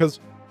breather. Because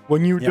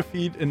when you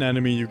defeat an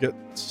enemy, you get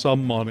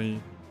some money,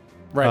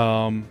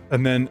 right?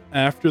 And then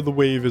after the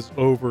wave is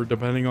over,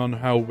 depending on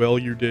how well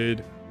you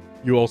did,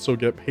 you also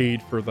get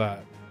paid for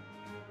that.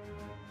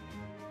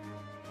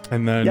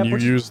 And then you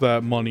use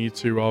that money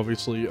to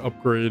obviously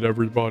upgrade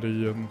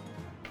everybody, and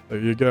there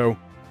you go.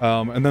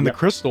 And then the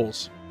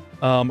crystals.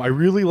 I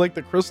really like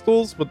the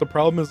crystals, but the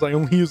problem is I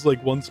only use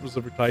like one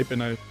specific type,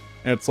 and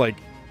it's like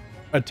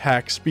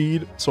attack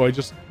speed. So I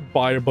just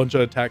buy a bunch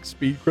of attack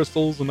speed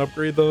crystals and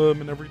upgrade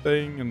them and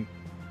everything, and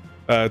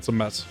it's a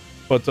mess.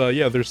 But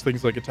there's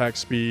things like attack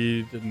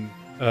speed and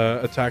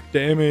attack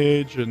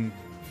damage, and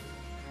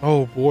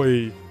oh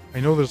boy, I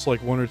know there's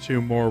like one or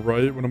two more,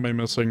 right? What am I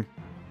missing?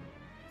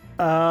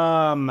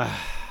 One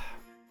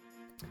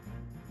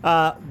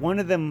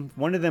of them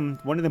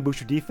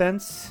boosts your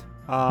defense.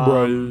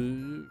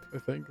 Right, I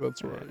think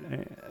that's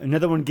right.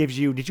 Another one gives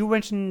you. Did you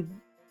mention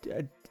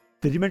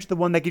the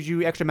one that gives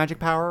you extra magic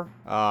power?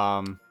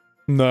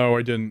 No,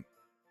 I didn't.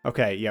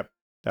 Okay. Yep.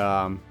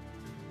 There's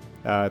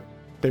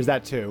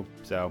that too.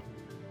 So.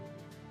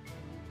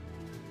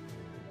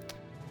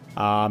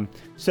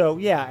 So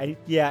yeah,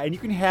 and you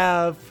can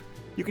have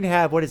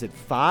what is it,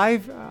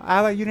 5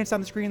 ally units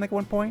on the screen like at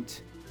one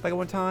point, like at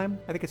one time.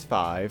 I think it's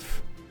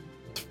 5.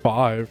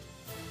 5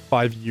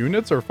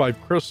 units or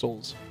 5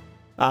 crystals?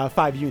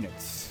 5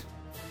 units.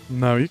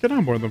 No, you can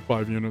have more than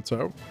 5 units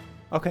out.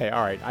 Okay,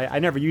 all right. I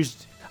never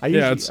used.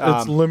 It's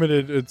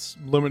limited. It's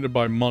limited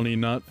by money,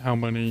 not how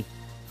many.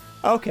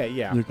 Okay,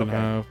 yeah. You can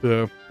have.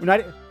 Yeah.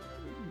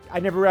 I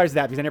never realized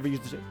that because I never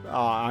used.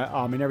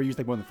 I never used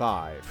like more than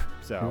 5.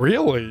 So.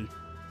 Really?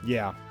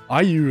 Yeah.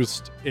 I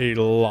used a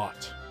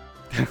lot.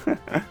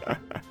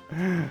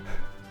 And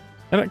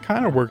it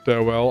kind of worked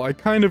out well. I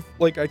kind of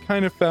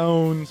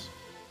found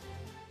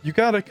you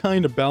gotta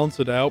kind of balance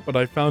it out, but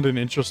I found an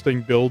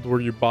interesting build where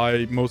you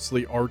buy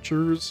mostly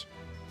archers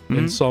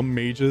and some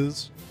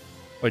mages,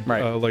 like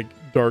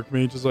dark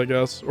mages, I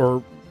guess,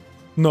 or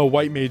no,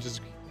 white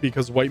mages,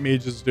 because white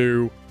mages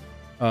do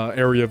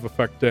area of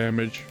effect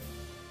damage.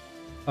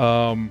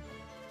 And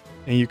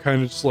you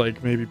kind of just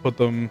like maybe put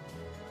them,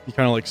 you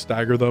kind of like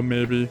stagger them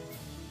maybe.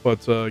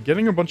 But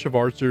getting a bunch of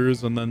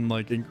archers and then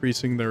like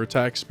increasing their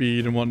attack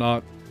speed and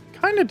whatnot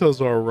kind of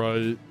does all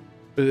right.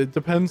 It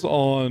depends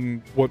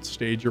on what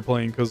stage you're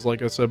playing, because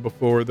like I said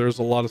before, there's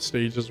a lot of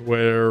stages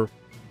where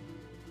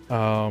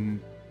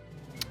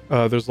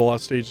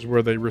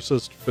they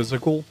resist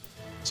physical,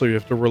 so you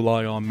have to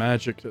rely on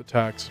magic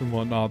attacks and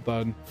whatnot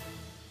then.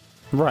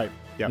 Right.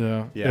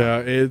 Yep. Yeah.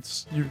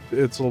 It's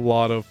a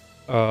lot of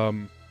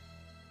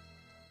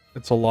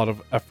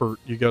effort.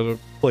 You gotta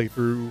play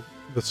through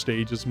the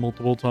stages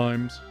multiple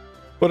times.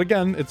 But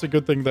again, it's a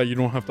good thing that you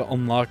don't have to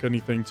unlock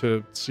anything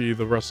to see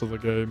the rest of the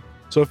game.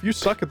 So if you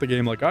suck at the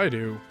game like I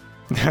do,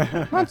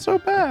 not so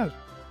bad.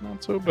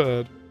 Not so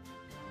bad.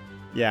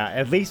 Yeah,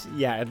 at least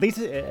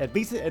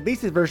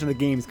this version of the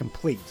game is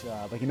complete.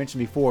 Like you mentioned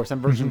before,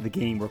 some versions of the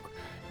game were,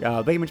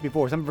 some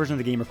versions of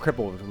the game are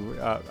crippled.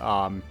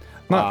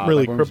 Not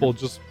really crippled,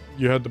 just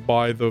you had to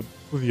buy the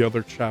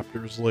other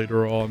chapters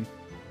later on.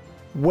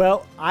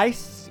 To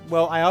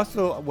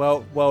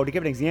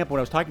give an example, what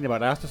I was talking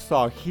about, I also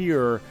saw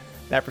here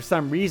that for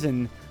some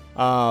reason,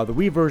 the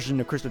Wii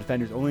version of Crystal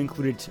Defenders only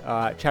included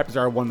chapters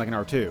R1 like an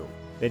R2.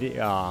 They did,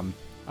 I'm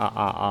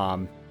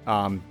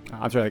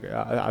sorry, like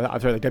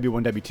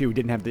W1, W2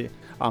 didn't have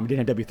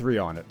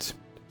W3 on it.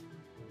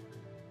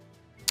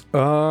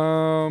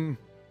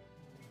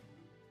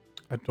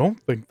 I don't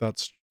think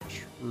that's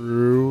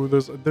true.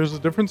 There's a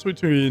difference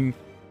between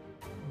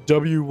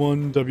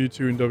W1,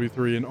 W2, and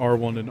W3, and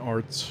R1 and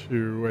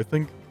R2. I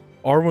think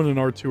R1 and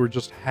R2 are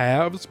just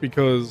halves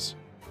because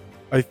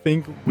I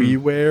think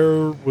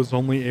WiiWare was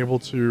only able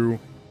to.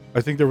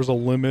 I think there was a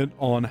limit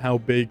on how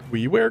big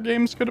WiiWare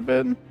games could have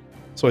been.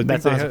 So I think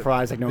that's not a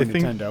surprise, like knowing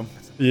Nintendo.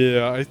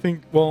 Yeah, I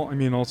think. Well, I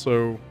mean,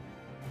 also,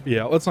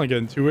 yeah. Let's not get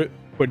into it.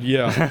 But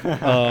yeah,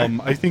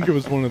 I think it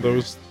was one of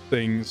those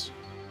things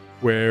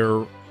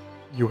where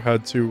you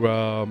had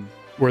to,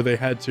 where they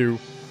had to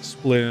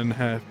split in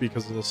half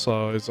because of the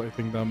size. I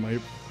think that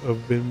might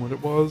have been what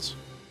it was.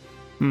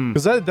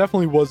 Because that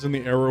definitely was in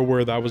the era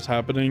where that was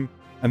happening.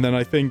 And then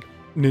I think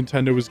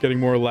Nintendo was getting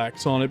more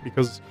lax on it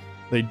because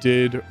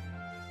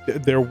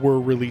there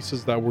were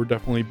releases that were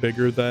definitely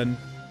bigger than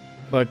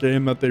that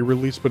game that they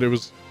released, but it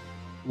was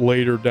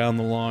later down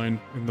the line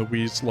in the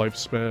Wii's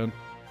lifespan.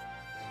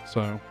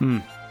 So,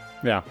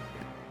 yeah.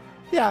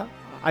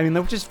 I mean,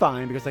 which is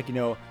fine because, like, you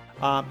know,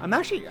 I'm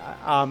actually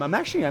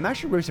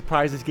really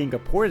surprised this game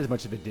got ported as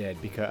much as it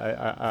did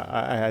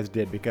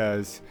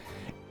because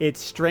it's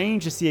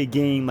strange to see a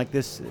game like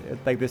this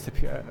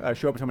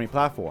show up on so many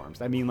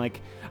platforms. I mean,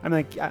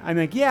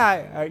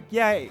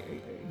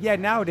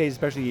 nowadays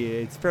especially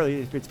it's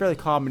fairly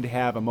common to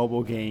have a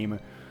mobile game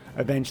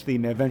eventually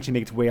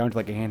make its way onto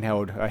like a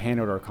handheld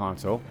or a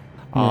console.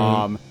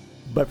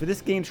 But for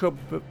this game to show up,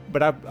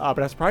 but I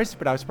was surprised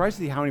to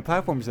see how many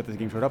platforms that this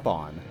game showed up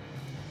on.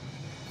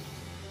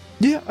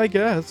 Yeah, I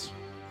guess.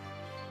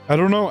 I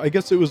don't know. I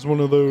guess it was one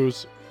of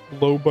those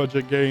low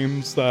budget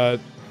games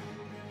that,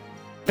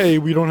 hey,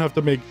 we don't have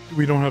to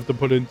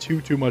put in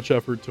too much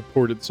effort to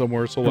port it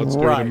somewhere, so let's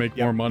do it and make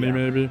more money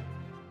maybe.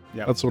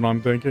 Yeah. That's what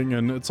I'm thinking.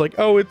 And it's like,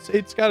 oh,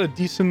 it's got a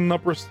decent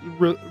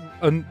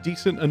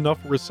enough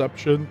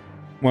reception.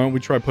 Why don't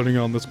we try putting it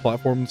on this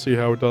platform and see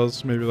how it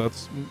does? Maybe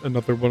that's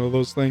another one of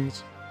those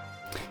things.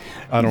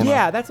 I don't know.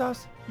 Yeah, that's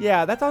also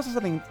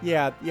something.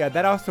 Yeah,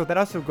 that also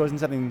goes into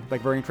something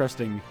like very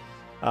interesting.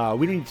 We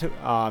don't need to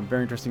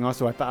very interesting.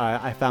 Also,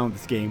 I found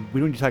this game.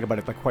 We don't need to talk about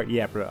it quite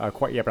yet, but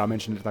I'll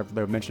mention it.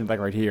 I'll mention it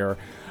right here.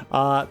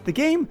 The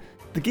game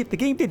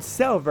did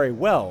sell very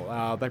well.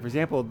 Like for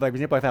example,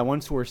 I found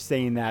one source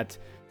saying that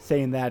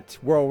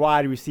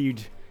worldwide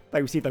received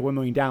 1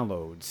 million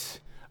downloads.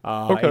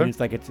 Okay. And it's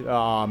like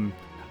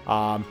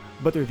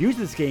but the reviews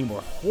of this game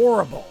were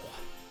horrible.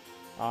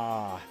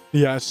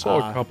 Yeah, I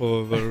saw a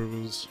couple of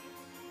those,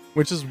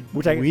 which is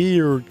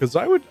weird because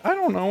I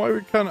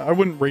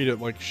wouldn't rate it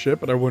like shit,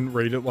 but I wouldn't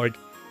rate it like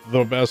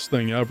the best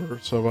thing ever.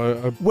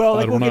 So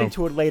we'll get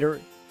into it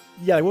later.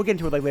 Yeah, we'll get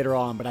into it later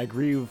on. But I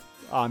agree with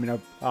but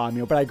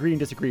I agree and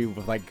disagree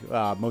with like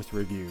most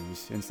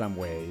reviews in some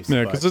ways.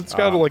 Yeah, because it's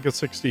got like a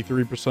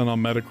 63%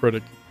 on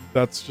Metacritic.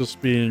 That's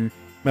just being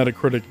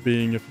Metacritic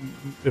being if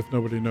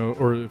nobody know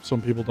or if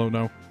some people don't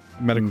know,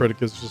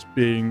 Metacritic is just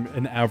being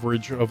an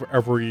average of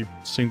every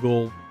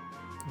single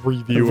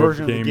review of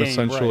the game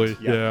essentially.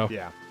 Right.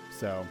 Yeah.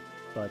 So,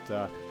 but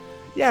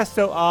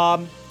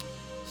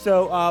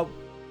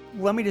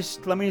let me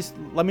just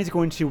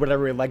go into what I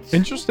really liked.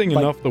 Interesting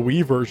enough, the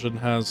Wii version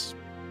has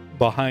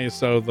the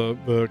highest out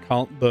of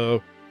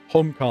the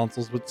home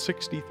consoles with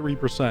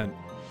 63%.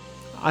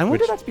 I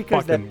wonder if that's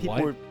because that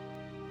people were,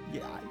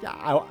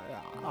 I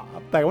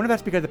wonder if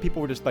that's because the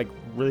people were just like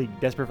really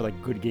desperate for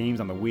like good games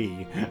on the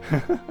Wii.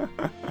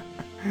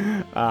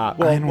 I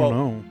don't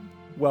know.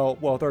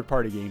 Well,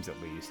 third-party games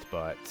at least,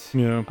 but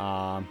yeah.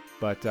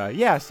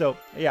 So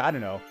I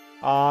don't know.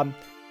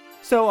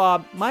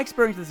 My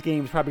experience with this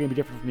game is probably gonna be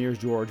different from yours,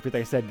 George. Because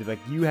like I said, like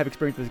you have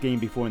experience with this game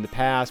before in the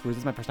past, whereas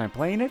this is my first time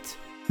playing it.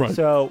 Right.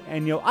 So,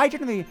 and I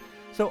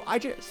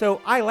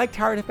like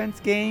tower defense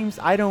games.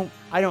 I don't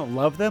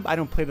love them. I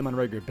don't play them on a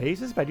regular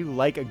basis, but I do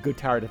like a good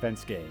tower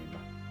defense game.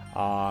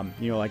 For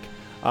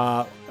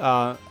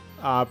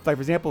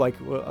example,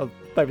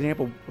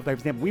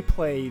 we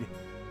played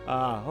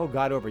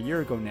over a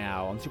year ago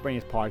now on Super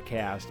NES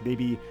podcast.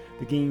 Maybe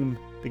the game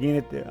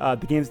that a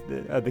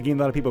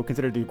lot of people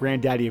consider the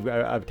granddaddy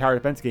of tower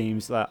defense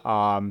games,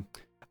 Rampart.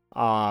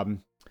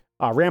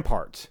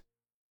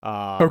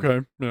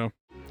 Okay. Yeah.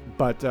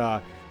 But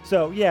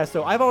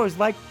I've always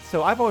liked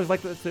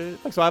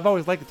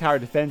the tower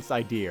defense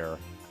idea.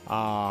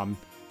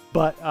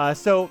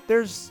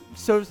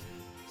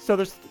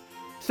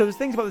 There's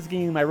things about this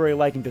game I really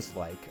like and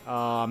dislike.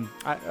 I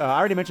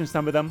already mentioned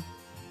some of them.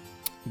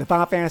 The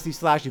Final Fantasy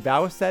 /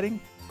 Evalis setting,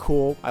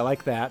 cool. I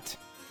like that.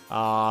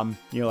 I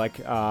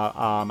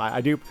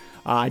do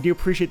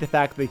appreciate the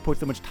fact that they put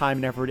so much time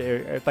and effort,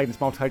 like the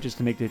small touches,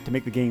 to make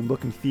the game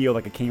look and feel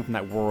like it came from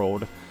that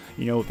world.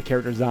 The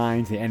character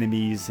designs, the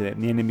enemies,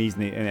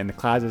 and the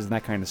classes and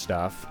that kind of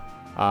stuff.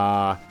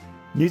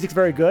 Music's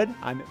very good.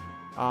 Even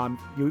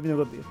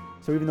though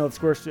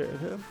Square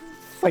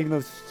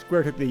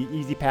took the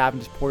easy path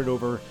and just ported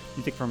over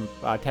music from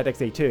Tactics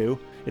A2,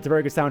 it's a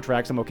very good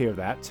soundtrack, so I'm okay with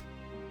that.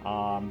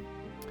 The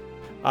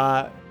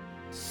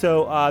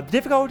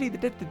difficulty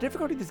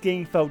of this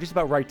game felt just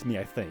about right to me.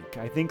 I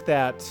think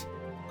that,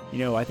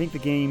 I think the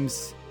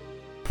game's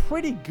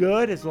pretty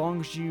good as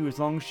long as you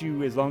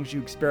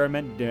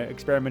experiment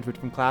with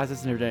different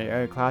classes and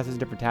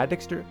different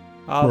tactics to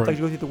right. like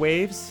you go through the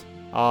waves.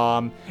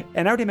 And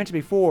I already mentioned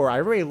before, I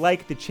really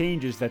like the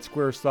changes that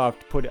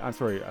SquareSoft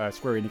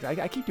Square Enix.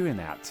 I keep doing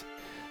that.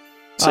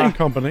 Same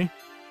company.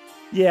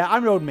 Yeah,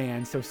 I'm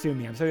Roadman, so sue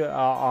me. I'm so.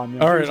 All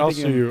right, I'll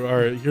sue you. All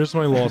right, here's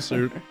my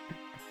lawsuit.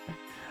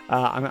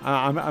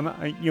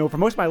 For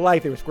most of my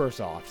life, it was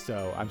SquareSoft,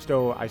 so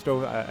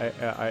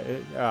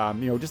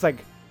just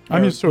like.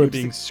 I'm used to it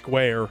being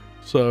Square,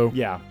 so.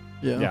 Yeah.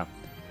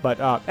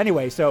 But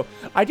anyway, like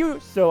I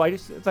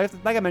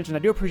mentioned, I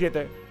do appreciate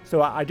that.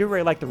 So I do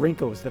really like the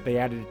wrinkles that they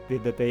added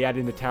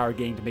in the tower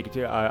game to make it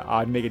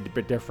a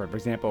bit different. For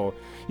example,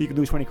 you can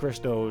lose 20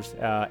 crystals.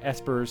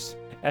 Espers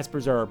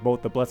are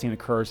both the blessing and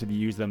the curse if you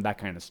use them. That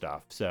kind of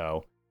stuff.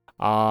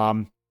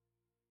 On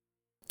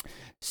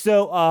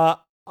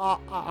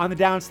the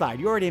downside,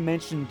 you already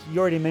mentioned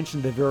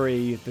the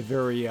very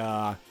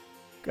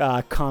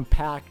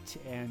compact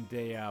and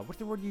what's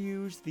the word you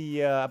use?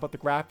 About the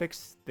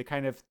graphics, the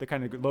kind of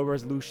low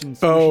resolution.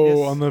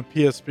 Oh, on the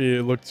PSP,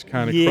 it looks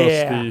kind of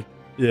crusty.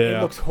 Yeah,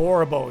 it looks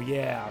horrible.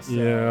 Yeah.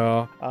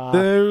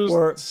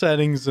 There's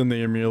settings in the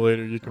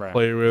emulator you can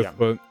play with,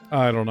 but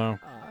I don't know.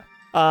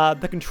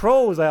 The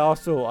controls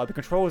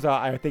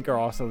I think are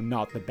also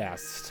not the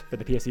best for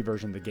the PSP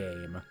version of the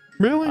game.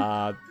 Really?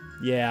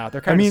 Yeah, they're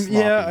kind of sloppy.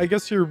 Yeah, I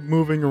guess you're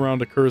moving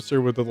around a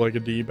cursor with a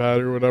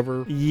D-pad or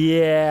whatever.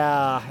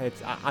 Yeah,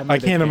 I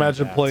can't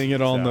imagine playing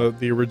it on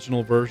the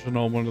original version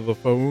on one of the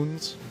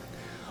phones.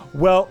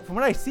 Well, from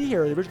what I see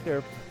here,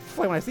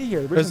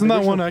 isn't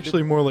that one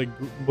actually more like?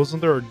 Wasn't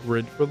there a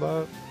grid for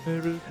that?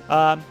 Maybe.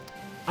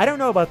 I don't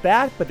know about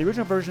that, but the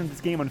original version of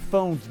this game on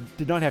phones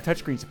did not have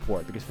touchsime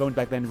support because phones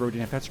back then really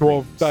didn't have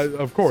touchscreens. Well,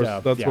 of course,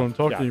 that's what I'm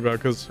talking about.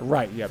 Because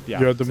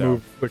you had to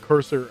move the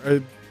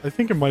cursor. I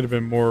think it might have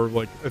been more of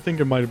a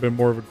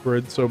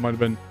grid, so it might have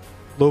been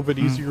a little bit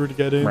easier to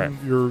get in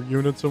your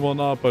units and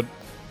whatnot. But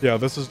yeah,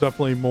 this is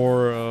definitely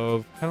more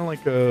of kind of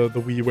like the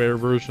WiiWare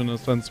version, in a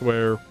sense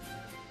where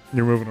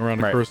you're moving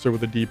around a cursor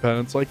with a D-pad.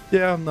 It's like,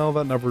 that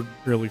never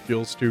really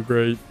feels too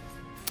great.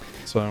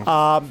 So.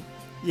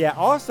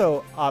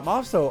 Also,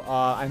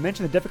 I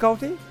mentioned the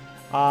difficulty.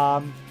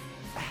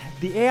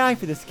 The AI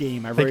for this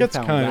game, it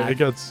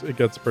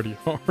gets pretty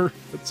hard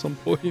at some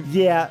point.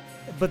 Yeah,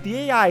 but the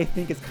AI I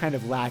think is kind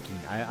of lacking.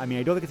 I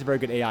don't think it's a very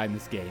good AI in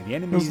this game. The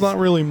enemies. There's not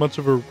really much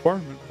of a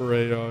requirement for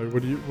AI.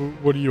 What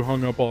are you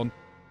hung up on?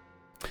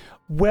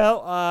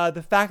 Well,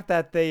 the fact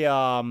that they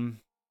how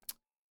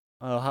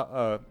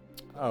can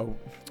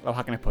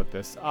I put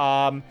this?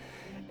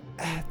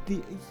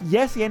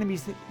 the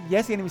enemies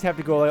have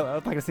to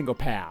go like a single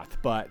path,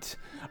 but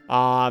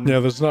Yeah,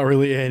 there's not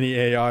really any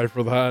AI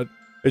for that.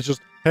 It's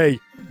just, hey,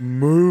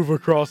 move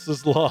across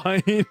this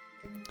line.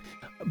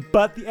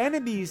 but the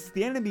enemies,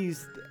 and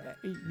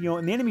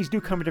the enemies do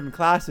come in different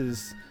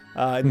classes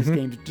in this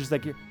game, just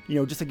like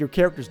your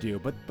characters do.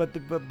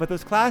 But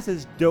those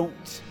classes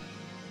don't.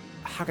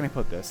 How can I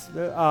put this?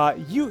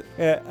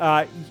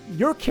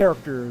 Your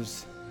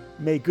characters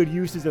make good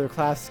uses of their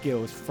class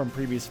skills from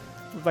previous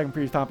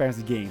Final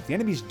Fantasy games. The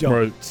enemies don't.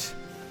 Right.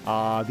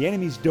 The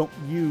enemies don't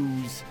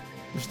use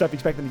the stuff you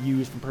expect them to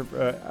use from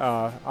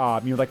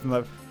like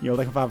from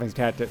Final Fantasy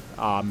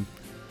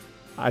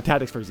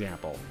Tactics, for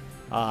example.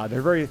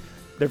 They're very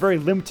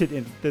limited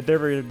in they're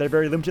very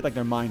limited, like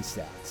their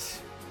mindsets.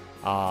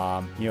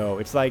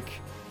 It's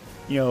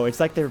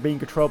like they're being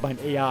controlled by an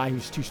AI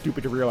who's too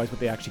stupid to realize what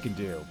they actually can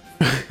do.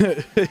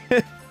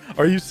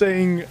 Are you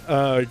saying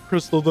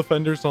Crystal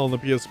Defenders on the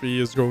PSP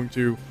is going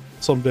to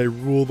someday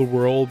rule the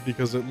world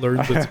because it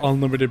learns its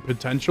unlimited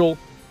potential?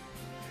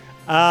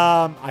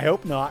 I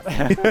hope not.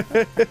 Play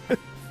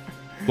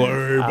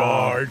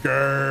my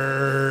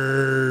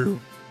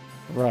game.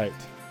 Right.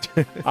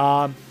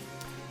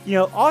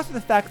 Also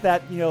the fact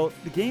that the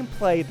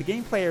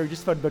gameplay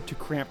just felt a bit too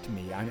cramped to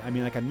me. I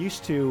mean, like I'm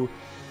used to,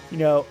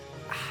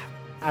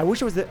 I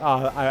wish it was.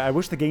 I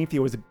wish the game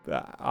field was.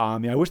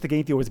 I wish the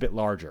game field was a bit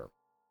larger.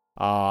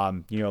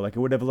 Like it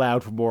would have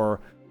allowed for more.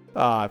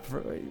 Would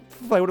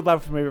have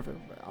allowed for maybe.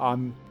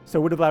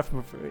 Would have allowed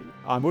for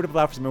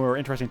some more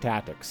interesting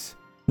tactics.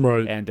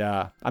 Right. And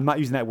I'm not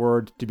using that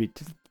word to be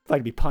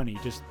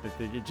punny. Just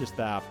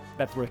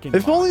that's where it came.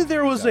 If only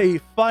there was a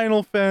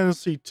Final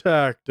Fantasy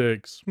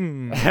Tactics.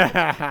 What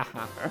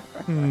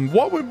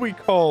would we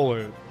call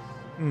it?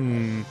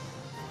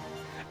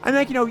 I'm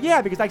like,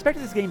 because I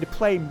expected this game to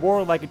play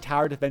more like a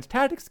tower defense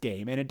tactics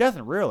game, and it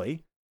doesn't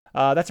really.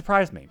 That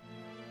surprised me.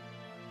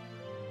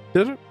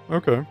 Did it?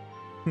 Okay.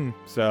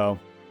 So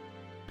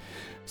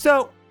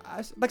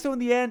in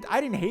the end,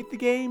 I didn't hate the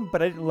game,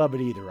 but I didn't love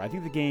it either. I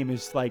think the game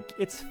is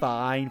it's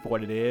fine for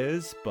what it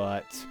is,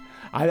 but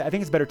I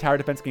think it's better tower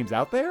defense games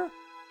out there.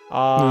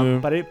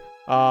 But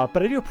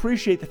I do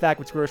appreciate the fact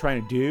what Square's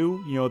trying to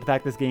do. The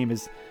fact this game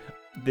is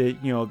the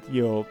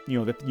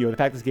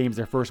fact this game is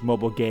their first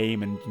mobile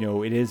game, and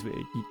it is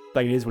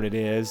what it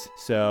is.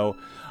 So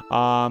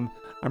I'm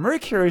very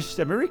curious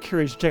to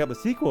check out the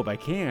sequel if I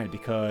can,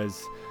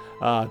 because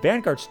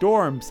Vanguard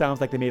Storm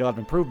sounds like they made a lot of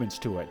improvements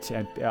to it,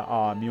 and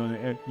and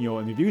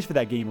the reviews for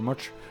that game are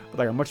much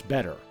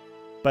better.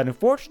 But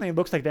unfortunately, it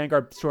looks like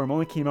Vanguard Storm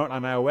only came out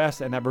on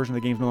iOS, and that version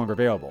of the game is no longer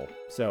available.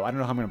 So I don't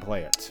know how I'm going to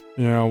play it.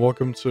 Yeah,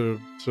 welcome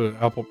to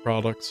Apple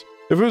products.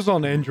 If it was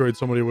on Android,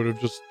 somebody would have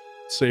just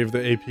saved the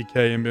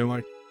APK and been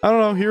like, I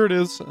don't know, here it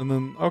is, and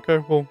then okay,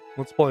 well,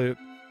 let's play it.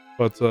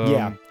 But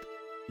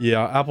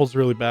yeah, Apple's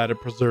really bad at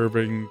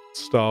preserving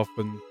stuff,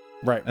 and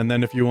right. And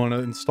then if you want to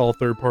install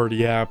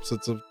third-party apps,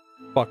 it's a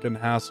fucking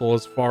hassle,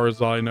 as far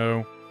as I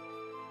know.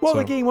 Well,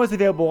 the game was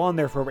available on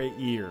there for 8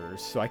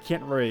 years, so I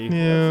can't really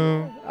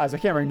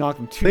knock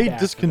them too. They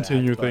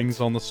discontinue things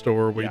on the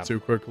store way too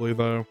quickly,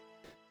 though.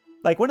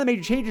 Like one of the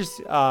major changes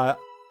that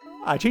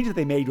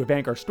they made with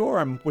Vanguard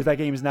Storm was that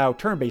game is now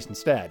turn-based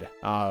instead.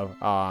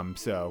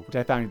 So which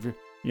I found, which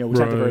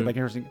I think very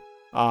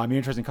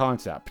interesting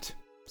concept.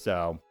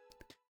 So.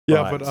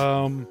 Yeah, but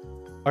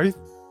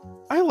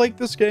I like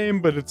this game,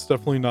 but it's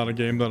definitely not a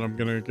game that I'm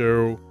gonna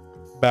go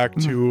back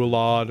to a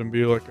lot and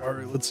be like, all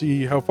right, let's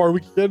see how far we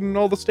can get in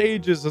all the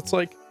stages. It's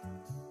like,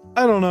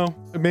 I don't know.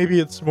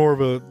 Maybe it's more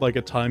of a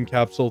time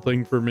capsule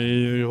thing for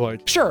me.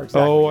 Like, sure,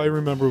 exactly. Oh, I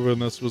remember when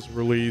this was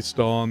released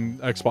on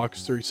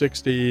Xbox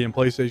 360 and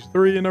PlayStation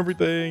 3 and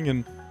everything,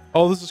 and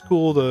oh, this is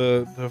cool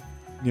to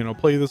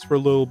play this for a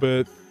little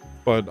bit,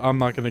 but I'm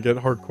not gonna get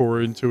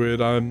hardcore into it.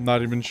 I'm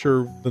not even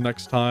sure the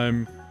next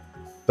time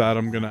that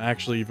I'm gonna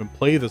actually even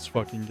play this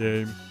fucking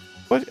game.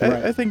 But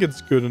right. I think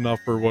it's good enough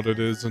for what it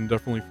is, and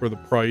definitely for the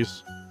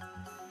price.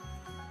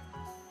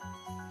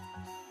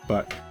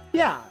 But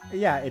yeah,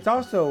 it's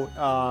also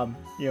I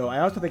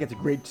also think it's a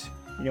great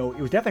it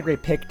was definitely a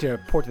great pick to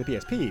port to the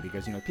PSP,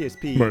 because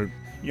PSP right.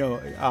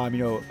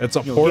 It's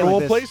a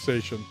portable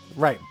PlayStation.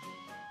 Right.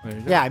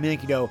 Yeah,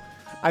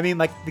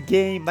 like the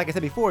game, like I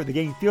said before, the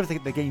game feels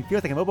like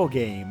a mobile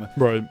game.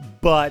 Right.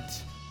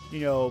 But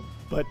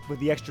but with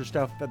the extra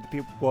stuff that the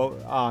people, but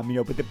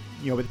the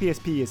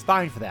PSP is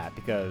fine for that,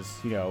 because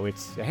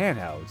it's a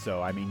handheld.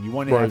 So I mean, you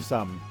want to have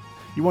some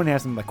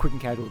like quick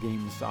and casual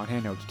games on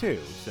handhelds too.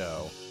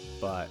 So,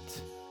 I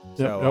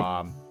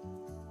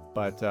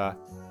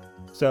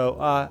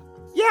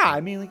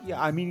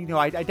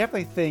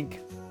definitely think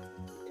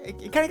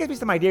it kind of gives me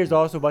some ideas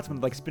also about some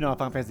like spin-off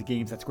Final Fantasy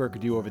games that Square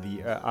could do over the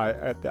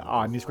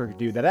new Square could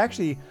do that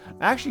actually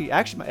might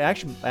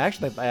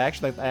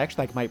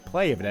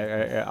play if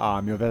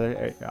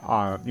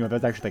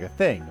that's actually like a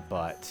thing.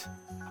 But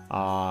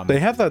they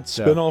have that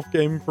spin-off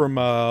game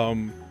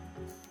from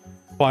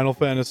Final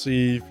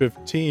Fantasy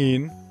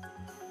 15.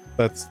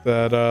 That's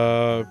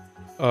the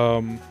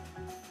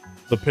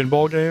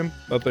pinball game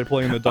that they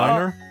play in the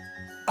diner.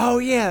 Oh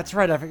yeah, that's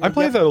right. I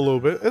played that a little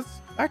bit.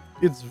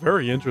 It's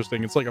very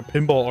interesting. It's like a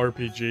pinball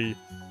RPG,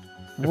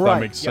 if that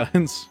makes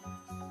sense.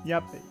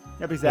 Yep,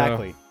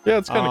 exactly. Yeah,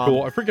 it's kind of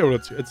cool. I forget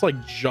what it's like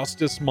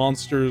Justice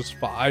Monsters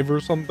 5 or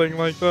something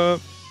like that.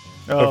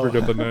 I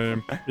forget the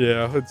name.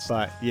 Yeah, it's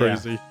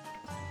crazy.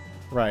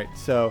 Right.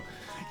 So,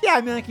 yeah,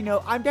 I mean, like,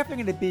 I'm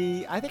definitely going to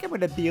be. I think I'm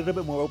going to be a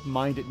little bit more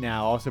open-minded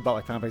now, also about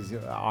like Final Fantasy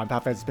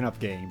spin-off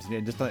games,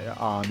 and just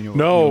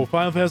No,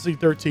 Final Fantasy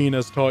 13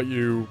 has taught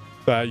you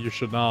that you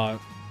should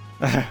not.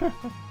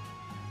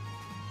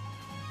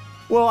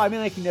 Well, I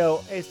mean, like,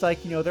 it's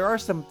like, there are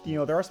some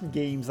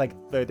games like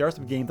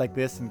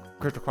this and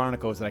Crystal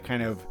Chronicles that I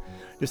kind of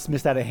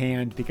dismissed out of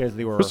hand because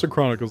they were. Crystal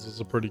Chronicles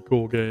is a pretty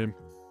cool game.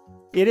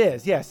 It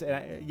is, yes,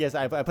 yes.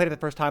 I played it the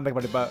first time like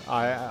about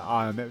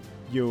I played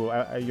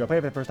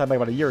it the first time like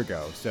about a year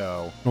ago.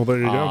 So. Well, there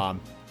you go.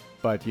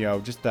 But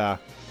just I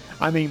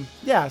mean,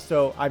 yeah.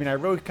 So I mean, I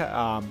really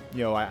I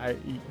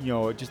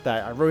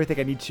really think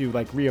I need to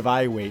like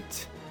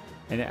reevaluate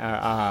and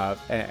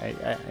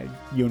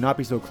not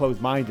be so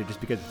closed-minded just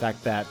because of the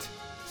fact that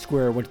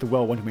Square went to the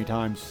well one too many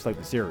times, just like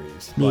the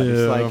series. But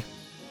it's like,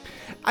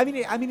 I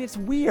mean, it's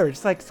weird.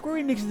 It's like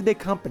Square Enix is a big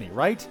company,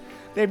 right?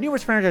 They have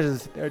numerous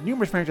franchises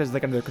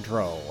like under their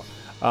control.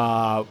 They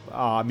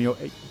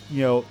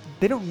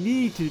don't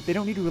need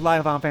to rely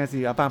on Final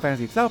Fantasy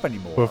itself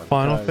anymore. But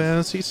Final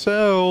Fantasy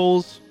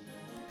sells.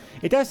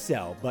 It does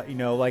sell, but I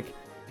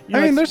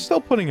mean, they're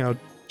still putting out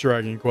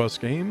Dragon Quest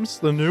games.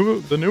 The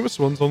newest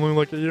one's only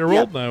like a year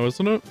old now,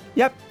 isn't it?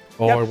 Yep.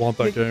 Oh, I want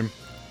that game.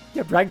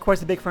 Yeah, Dragon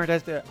Quest is a big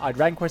franchise.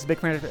 Dragon Quest is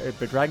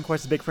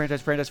a big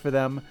franchise for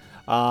them.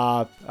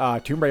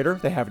 Tomb Raider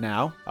they have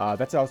now.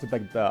 That's also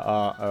like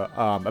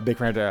a big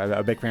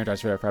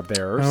franchise for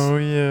theirs. Oh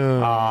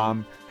yeah.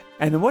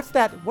 And then what's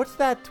that?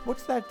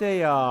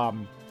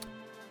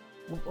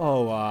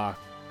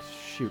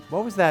 Shoot,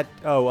 what was that?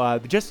 Oh,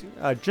 the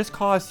Just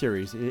Cause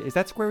series. Is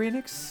that Square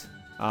Enix?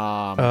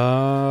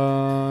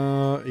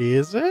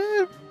 Is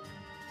it?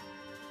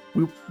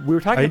 We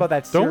were talking about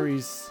that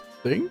series.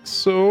 Think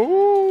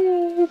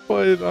so,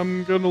 but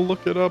I'm gonna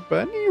look it up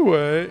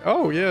anyway.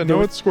 Oh yeah,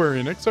 no, it's Square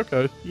Enix.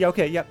 Okay. Yeah.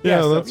 Okay. Yep.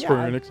 Yeah, that's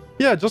Square Enix.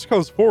 Yeah, Just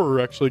Cause 4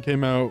 actually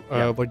came out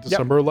like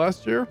December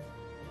last year.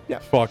 Yeah.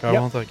 Fuck, I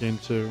want that game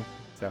too.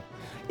 So,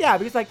 yeah,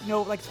 because like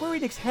Square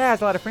Enix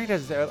has a lot of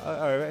franchises.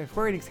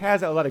 Square Enix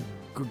has a lot of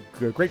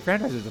great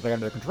franchises that they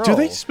under their control. Do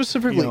they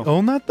specifically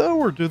own that though,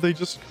 or do they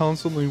just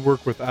constantly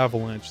work with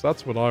Avalanche?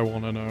 That's what I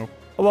want to know.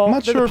 Well, I'm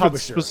not sure if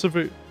it's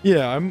specific.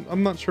 Yeah,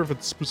 I'm not sure if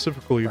it's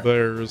specifically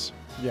theirs.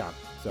 Yeah.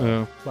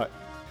 So,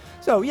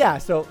 So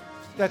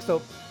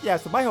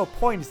my whole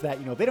point is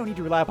that they don't need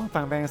to rely upon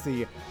Final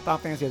Fantasy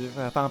like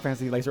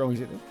their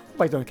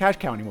own cash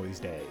cow anymore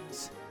these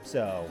days.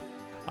 So,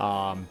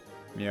 I'm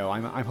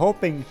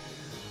hoping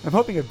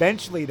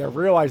eventually they'll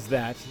realize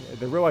that and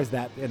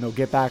they'll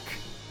get back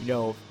and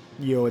they'll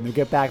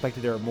get back like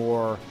to their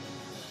more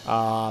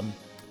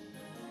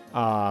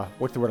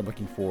what's the word I'm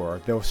looking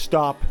for? They'll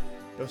stop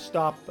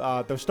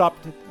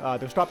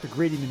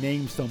degrading the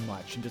name so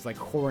much and just like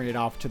whoring it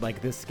off to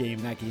like this game,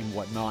 that game, and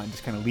whatnot, and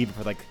just kind of leave it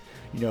for like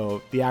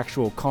the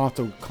actual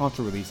console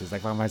releases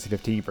like Final Fantasy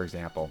 15, for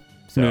example.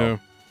 So, yeah.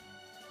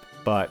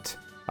 But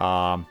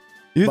do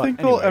you think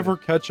they'll ever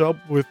catch up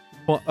with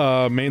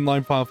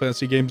mainline Final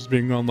Fantasy games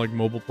being on like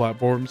mobile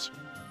platforms?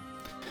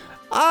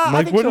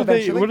 I think what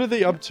so, what are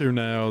they up to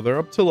now? They're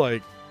up to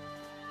like,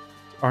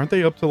 aren't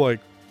they up to like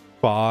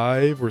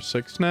 5 or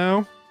 6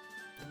 now?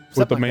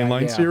 With the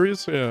mainline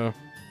series, yeah.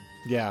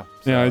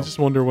 Yeah, I just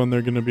wonder when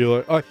they're gonna be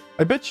like.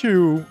 I bet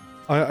you.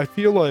 I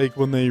feel like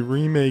when they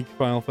remake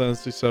Final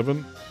Fantasy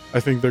VII,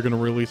 I think they're gonna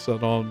release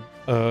that on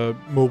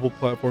mobile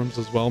platforms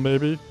as well,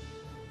 maybe.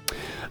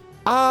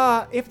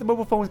 If the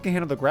mobile phones can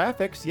handle the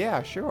graphics,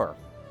 yeah, sure.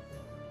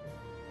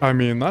 I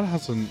mean, that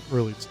hasn't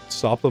really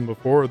stopped them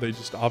before. They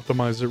just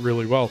optimize it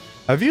really well.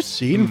 Have you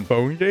seen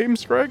phone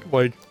games, Greg?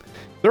 Like,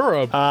 there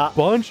are a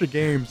bunch of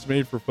games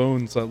made for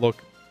phones that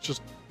look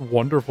just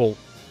wonderful.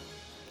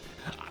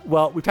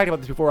 Well, we've talked about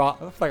this before.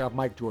 Off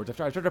Mike George. I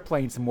started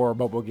playing some more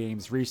mobile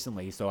games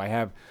recently, so I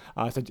have.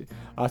 So they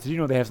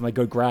have some like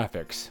good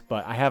graphics,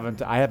 but I haven't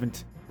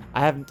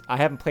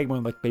played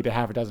one like maybe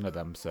half a dozen of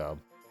them. So.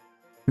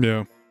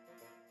 Yeah.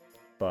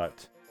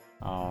 But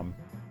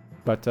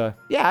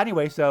yeah.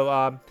 Anyway, so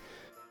I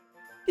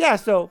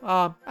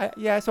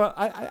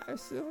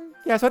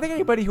think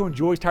anybody who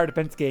enjoys tower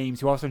defense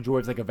games, who also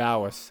enjoys like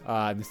Avowus,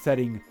 in the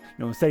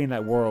setting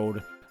that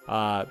world,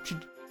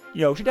 should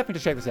definitely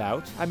just check this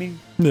out. I mean,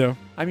 yeah.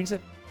 I mean,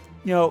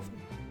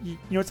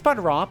 it's fun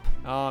to romp.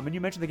 And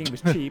you mentioned the game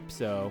was cheap,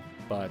 so,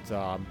 but.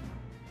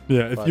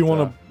 Yeah, if you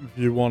want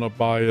to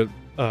buy it,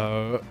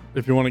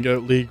 if you want to get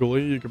it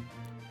legally,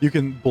 you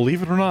can,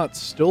 believe it or not,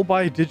 still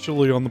buy it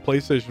digitally on the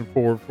PlayStation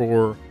 4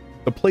 for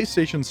the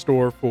PlayStation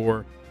Store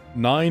for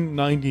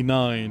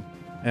 $9.99,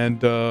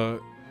 and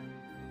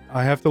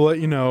I have to let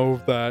you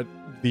know that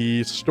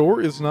the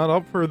store is not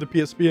up for the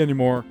PSP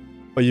anymore.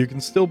 But you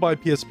can still buy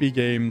PSP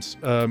games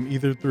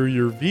either through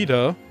your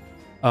Vita,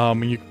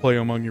 and you can play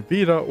them on your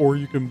Vita, or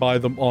you can buy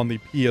them on the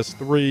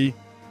PS3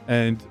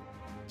 and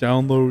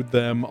download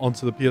them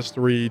onto the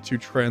PS3 to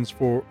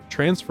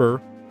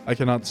transfer. I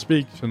cannot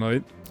speak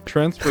tonight.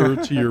 Transfer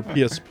to your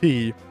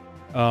PSP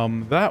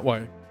that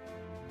way.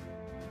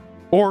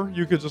 Or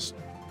you could just,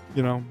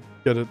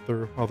 get it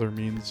through other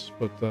means.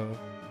 But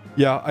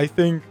yeah, I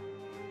think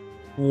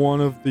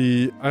one of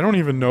the, I don't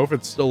even know if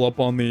it's still up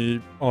on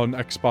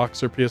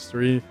Xbox or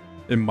PS3.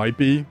 It might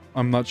be.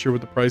 I'm not sure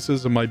what the price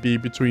is. It might be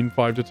between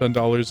 $5 to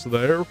 $10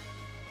 there.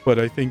 But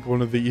I think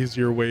one of the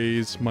easier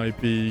ways might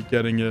be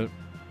getting it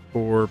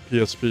for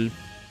PSP.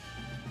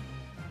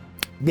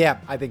 Yeah,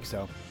 I think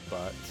so.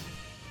 But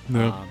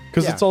no,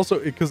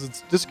 because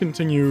it's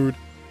discontinued.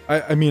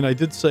 I mean, I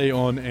did say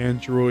on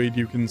Android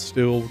you can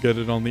still get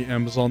it on the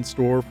Amazon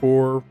store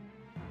for,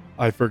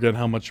 I forget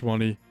how much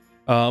money.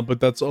 But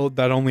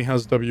that only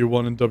has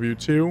W1 and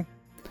W2.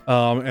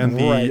 And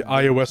the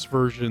iOS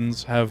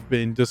versions have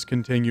been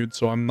discontinued,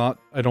 so I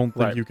don't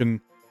think you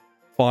can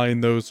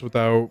find those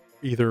without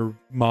either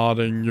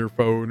modding your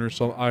phone or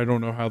something. I don't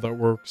know how that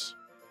works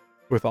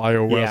with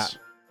iOS.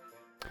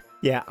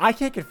 Yeah, I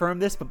can't confirm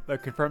this,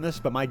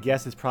 but my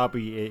guess is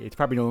it's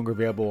probably no longer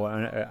available.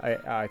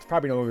 It's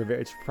probably no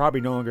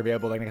longer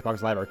available like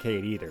Xbox Live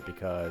Arcade either,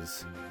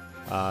 because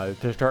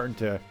they're starting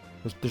to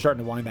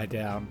wind that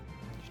down.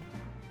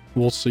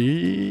 We'll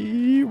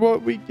see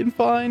what we can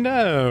find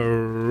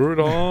out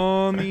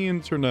on the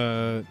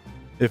internet.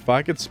 If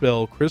I could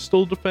spell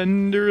Crystal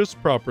Defenders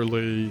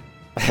properly.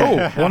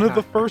 Oh, one of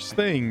the first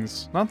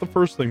things. Not the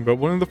first thing, but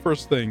one of the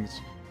first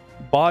things.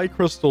 Buy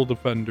Crystal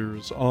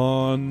Defenders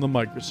on the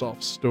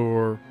Microsoft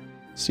Store.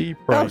 See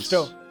price.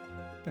 Oh,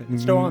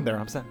 it's still on there.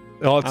 I'm saying.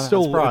 Oh, it's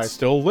still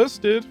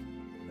listed.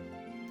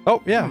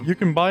 Oh yeah, you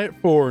can buy it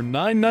for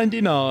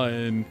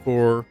 $9.99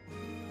 for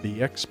the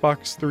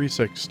Xbox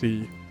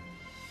 360.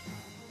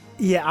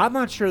 Yeah, I'm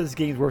not sure this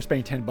game's worth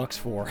spending $10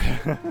 for.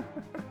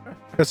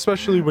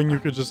 Especially when you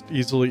could just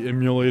easily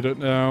emulate it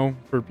now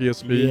for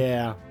PSP.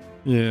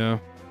 Yeah.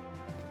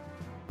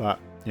 But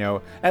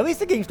at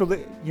least the game's still,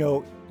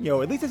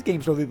 at least this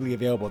game's still legally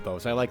available though,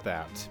 so I like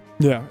that.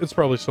 Yeah, it's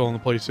probably still on the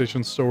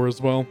PlayStation Store as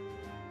well.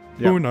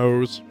 Yep. Who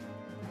knows?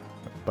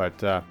 But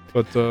yeah.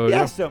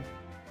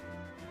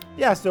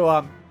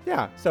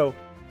 So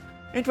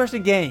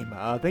interesting game.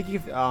 Thank you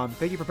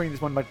for bringing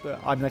this one to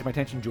my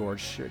attention,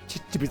 George.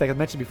 Because like I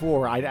mentioned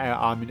before,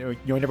 I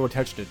never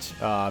touched it.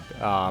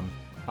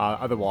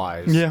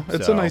 Otherwise. Yeah,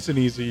 it's a nice and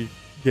easy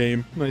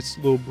game, nice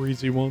little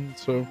breezy one.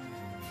 So.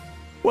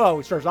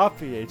 Well, it starts off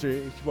pretty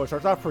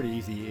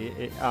easy.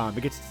 It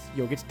gets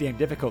damn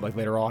difficult like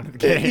later on in the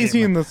game.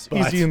 Easy in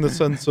the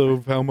sense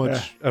of how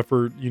much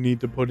effort you need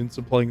to put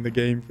into playing the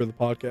game for the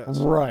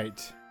podcast.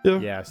 Right. Yeah.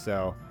 Yeah.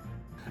 So.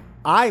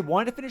 I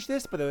wanted to finish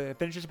this, but the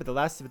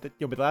last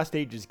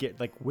stages get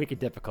like wicked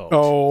difficult.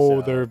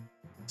 Oh, they're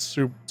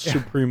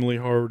supremely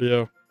hard.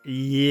 Yeah.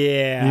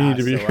 Yeah. You need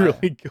to be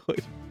really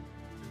good.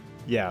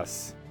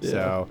 Yes.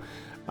 Yeah.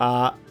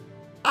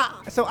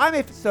 So I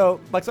may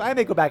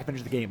go back and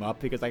finish the game up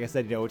because, like I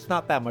said, it's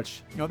not that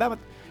much. You like I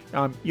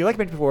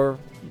mentioned before,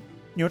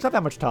 it's not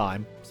that much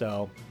time.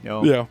 So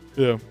Yeah.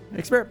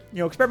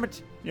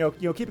 Experiment.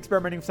 Keep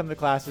experimenting with some of the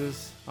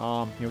classes. See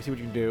what you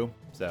can do.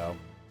 So.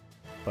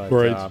 But,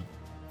 right.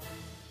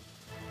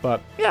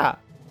 But yeah.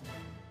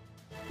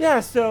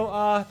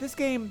 So this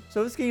game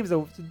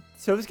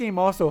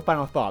also a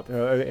final thought.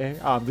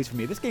 At least for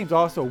me, this game's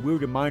also a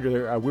weird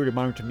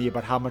reminder to me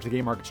about how much the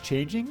game market's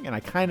changing, and I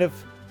kind of,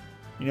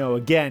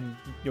 again,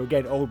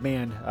 old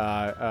man.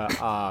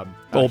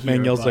 Old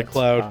man yells at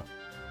cloud.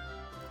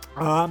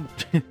 I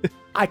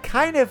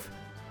kind of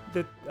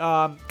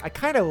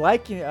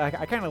like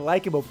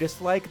it, but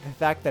dislike the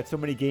fact that so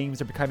many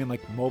games are becoming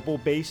like mobile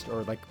based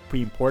or like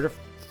being ported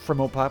from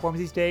mobile platforms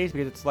these days,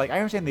 because it's like I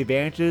understand the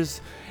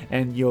advantages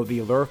and the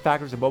allure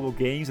factors of mobile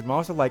games, and I'm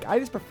also like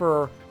I still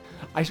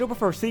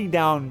prefer sitting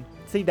down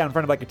in front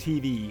of like a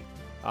TV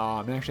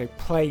and actually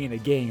playing a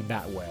game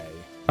that way.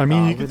 I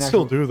mean, you can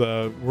still do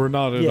that. We're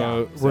not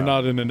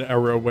in an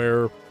era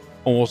where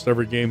almost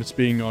every game is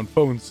being on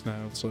phones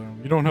now, so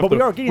you don't have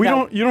you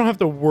don't have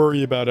to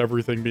worry about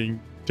everything being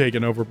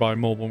taken over by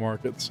mobile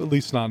markets, at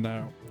least not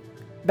now.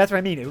 That's what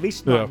I mean. At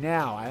least not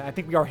now. I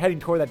think we are heading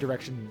toward that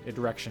direction.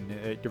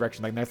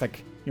 Like next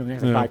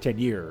 5-10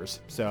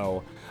 years.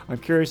 So I'm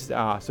curious.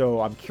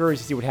 I'm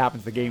curious to see what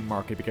happens to the game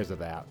market because of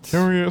that.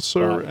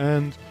 Curiouser.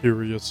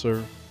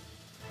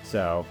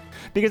 So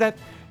because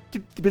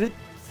the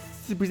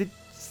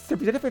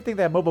different thing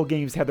that mobile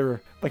games have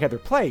their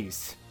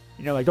place.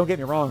 Don't get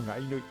me wrong. I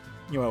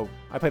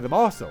play them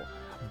also,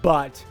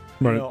 but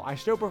I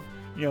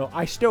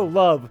still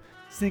love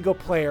single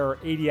player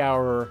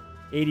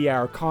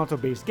 80-hour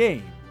console-based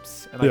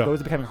games, and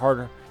those are becoming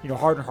harder and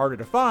harder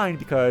to find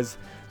because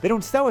they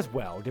don't sell as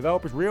well.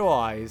 Developers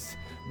realize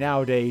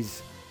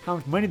nowadays how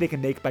much money they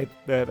can make by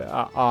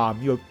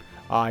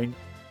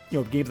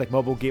games like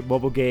mobile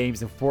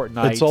games and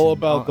Fortnite. It's all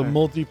about the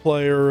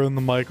multiplayer and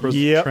the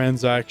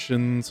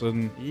microtransactions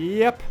and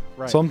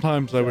right.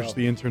 Sometimes I wish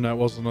the internet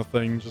wasn't a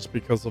thing just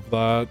because of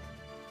that.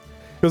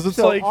 Because it's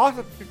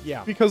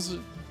because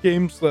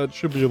games that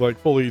should be like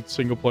fully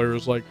single player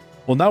is like,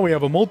 well, now we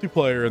have a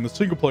multiplayer and the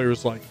single player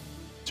is like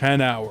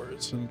 10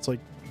 hours, and it's like,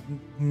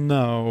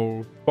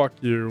 no, fuck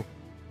you.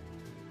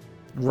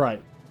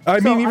 Right. I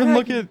So, mean, I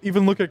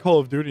even look at Call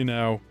of Duty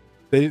now.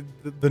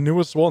 The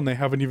newest one, they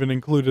haven't even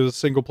included a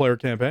single player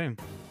campaign.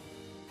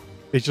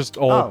 It's just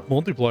all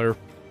multiplayer.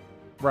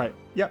 Right.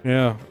 Yep.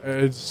 Yeah,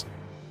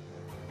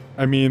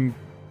 I mean,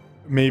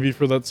 maybe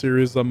for that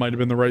series that might have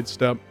been the right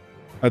step.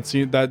 That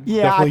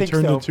definitely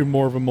turned into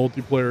more of a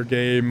multiplayer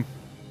game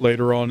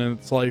later on in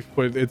its life,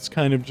 but it's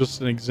kind of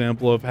just an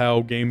example of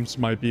how games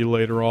might be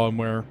later on,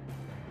 where,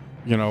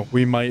 you know,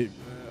 we might.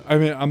 I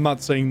mean, I'm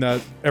not saying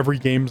that every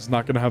game's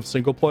not going to have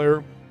single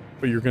player,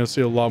 but you're going to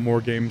see a lot more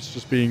games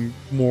just being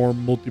more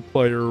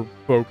multiplayer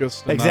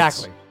focused. And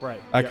exactly.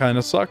 Right. That kind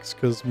of sucks,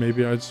 because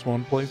maybe I just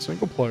want to play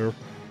single player.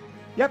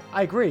 Yep,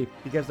 I agree,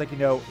 because like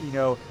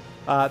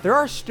there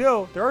are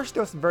still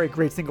some very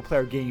great single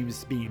player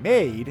games being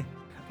made.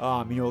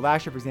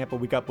 Last year, for example,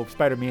 we got both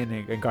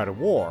Spider-Man and God of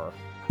War.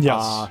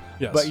 Yes.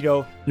 But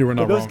you were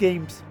not those wrong.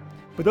 games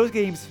are going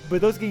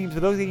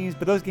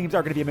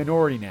to be a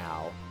minority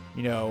now.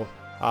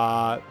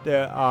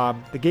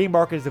 The game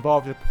market has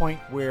evolved to the point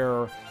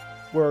where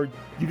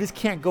you just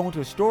can't go into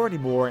a store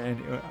anymore and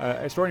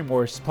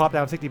just plop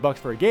down $60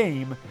 for a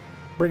game,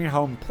 bring it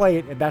home, play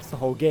it, and that's the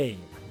whole game.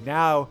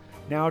 Now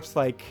it's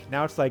like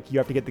you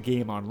have to get the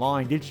game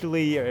online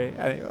digitally,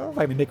 or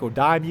like nickel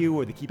dime you,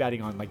 or they keep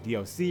adding on like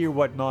DLC or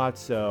whatnot.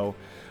 So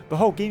the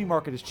whole gaming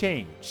market has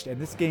changed, and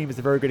this game is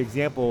a very good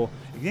example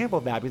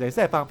of that, because like I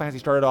said, Final Fantasy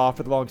started off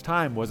for the longest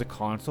time was a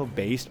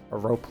console-based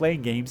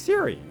role-playing game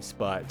series,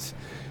 but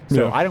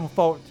I don't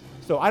fault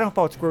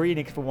Square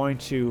Enix for wanting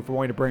to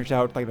branch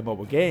out like the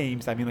mobile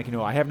games. I mean,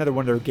 I have another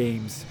one of their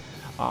games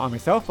on my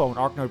cell phone,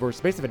 Arkanoid vs.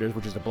 Space Invaders,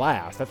 which is a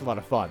blast. That's a lot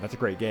of fun. That's a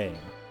great game.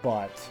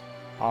 But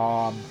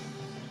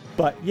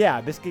yeah,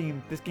 this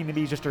game to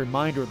me is just a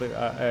reminder,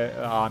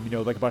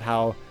 about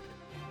how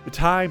the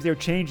times they're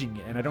changing,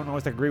 and I don't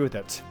always agree with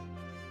it.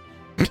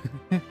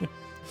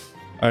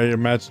 I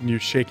imagine you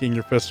shaking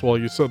your fist while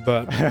you said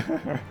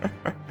that.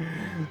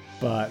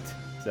 But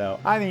yeah,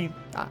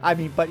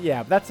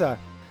 that's a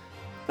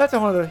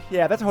whole other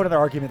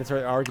argument.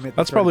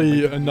 That's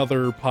probably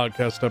another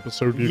podcast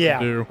episode you could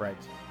do. Right.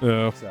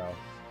 Yeah. So,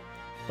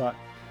 but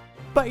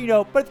at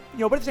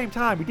the same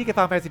time, we did get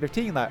Final Fantasy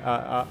 15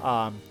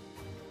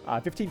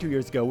 2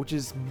 years ago, which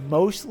is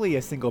mostly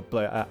a single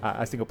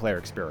player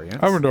experience.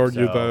 I would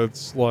argue that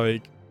it's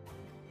like,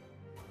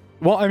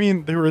 well, I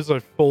mean, there is a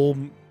full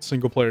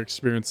single player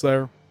experience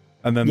there,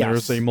 and then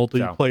there's a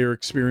multiplayer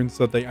experience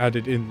that they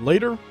added in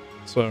later.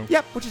 So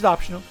yep, which is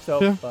optional.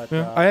 So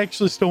yeah. I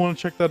actually still want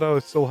to check that out. I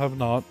still have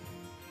not.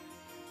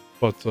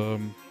 But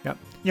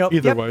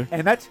either way,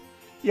 and that's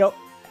and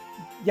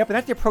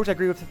that's the approach I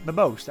agree with the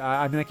most.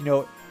 I'm like,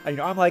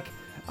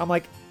 I'm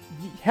like,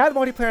 have the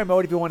multiplayer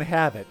mode if you want to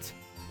have it.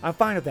 I'm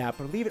fine with that,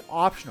 but leave it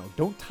optional.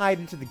 Don't tie it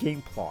into the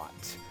game plot.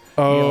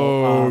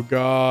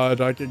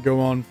 God, I could go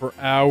on for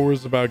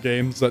hours about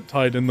games that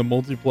tied in the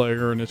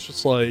multiplayer, and it's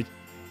just like,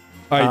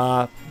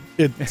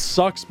 it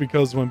sucks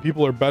because when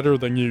people are better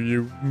than you,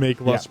 you make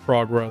less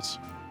progress.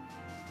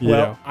 Yeah.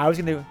 Well, I was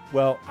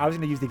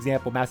gonna use the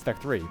example Mass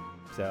Effect 3.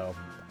 So.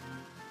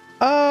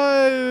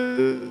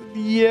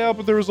 Yeah,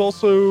 but there was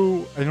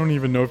also, I don't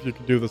even know if you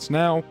can do this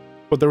now,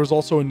 but there was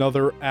also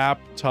another app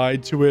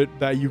tied to it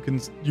that you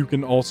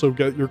can also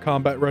get your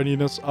combat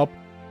readiness up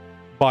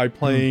by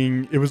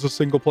playing. It was a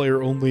single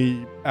player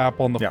only app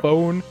on the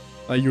phone.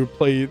 You would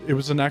play. It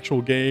was an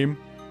actual game.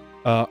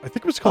 I think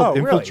it was called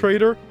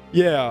Infiltrator. Really?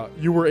 Yeah,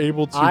 you were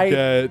able to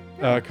get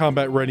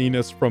combat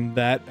readiness from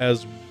that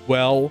as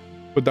well,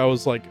 but that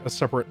was like a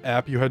separate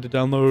app you had to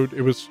download.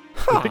 It was,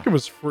 I think it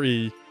was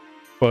free,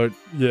 but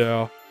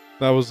yeah,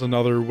 that was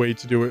another way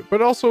to do it.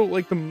 But also,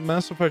 like, the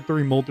Mass Effect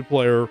 3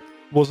 multiplayer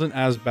wasn't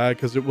as bad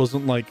because it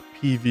wasn't like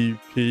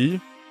PvP.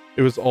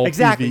 It was all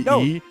PvE.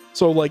 No.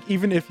 So like,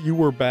 even if you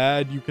were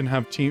bad, you can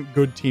have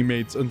good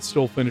teammates and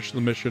still finish the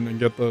mission and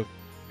get the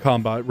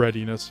combat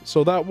readiness.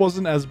 So that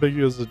wasn't as big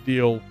as a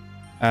deal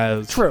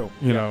as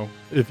you know,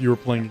 if you were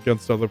playing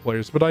against other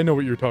players. But I know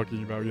what you're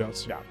talking about.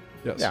 Yes. Yeah.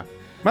 Yes. Yeah.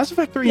 Mass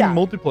Effect 3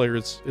 multiplayer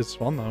is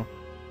fun though.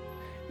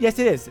 Yes,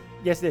 it is.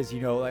 Yes, it is.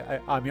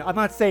 I mean, I'm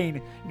not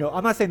saying the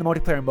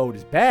multiplayer mode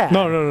is bad.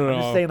 No. I'm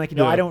just saying, like,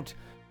 I don't.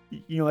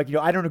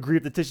 I don't agree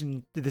with the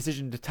decision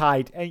to tie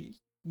it. And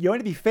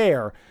to be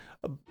fair,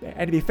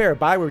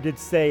 Bioware did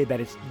say that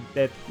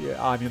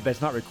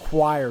that's not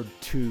required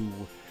to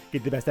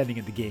get the best ending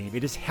in the game.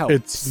 It just helps.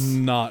 It's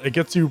not. It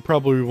gets you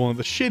probably one of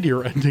the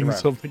shittier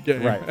endings of the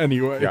game. Right.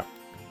 Anyway.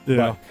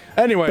 Yeah.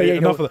 Anyway,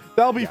 enough of that.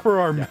 That'll be for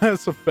our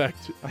Mass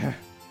Effect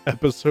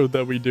episode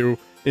that we do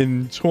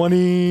in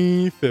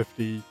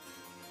 2050.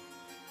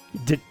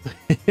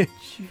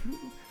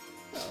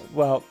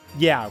 Well,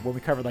 yeah, when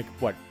we covered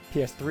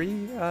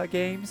PS3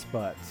 games,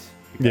 but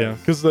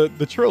because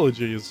the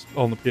trilogy is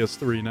on the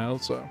PS3 now,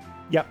 so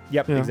yep,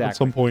 exactly. At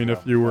some point,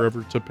 if you were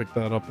ever to pick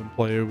that up and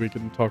play it, we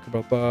can talk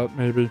about that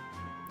maybe.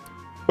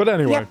 But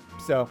anyway,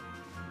 so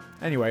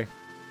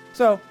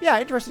yeah,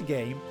 interesting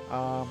game.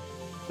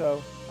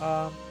 So,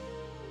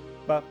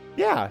 but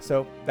yeah,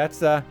 so that's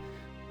kind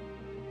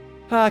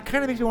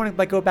of makes me want to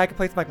like go back and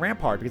play something like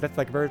Rampart because that's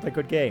like a very like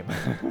good game.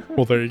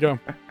 Well, there you go.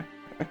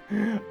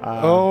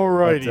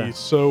 Alrighty,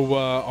 so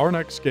our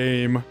next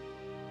game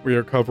we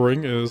are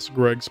covering is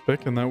Greg's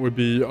pick, and that would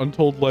be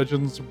Untold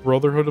Legends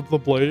Brotherhood of the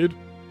Blade,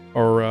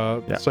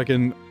 our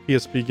second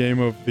PSP game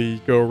of the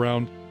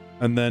go-around.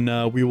 And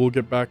then we will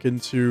get back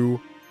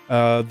into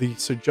the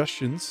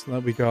suggestions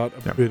that we got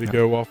a bit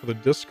ago off of the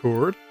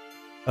Discord.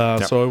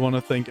 So I want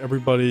to thank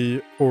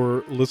everybody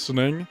for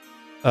listening.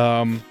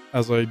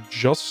 As I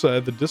just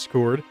said, the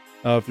Discord,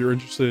 if you're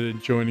interested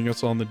in joining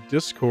us on the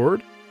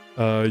Discord,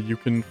 you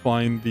can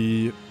find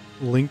the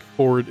link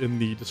for it in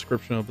the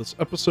description of this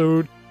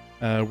episode,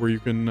 where you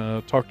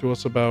can talk to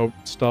us about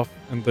stuff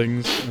and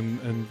things and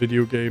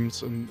video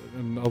games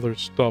and other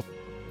stuff,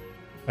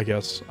 I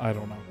guess. I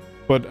don't know.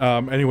 But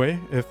anyway,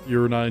 if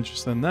you're not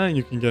interested in that,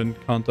 you can get in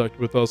contact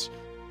with us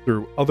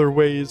through other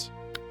ways.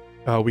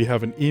 We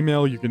have an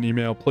email. You can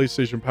email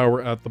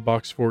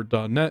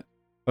PlayStationPower@theboxfort.net.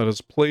 That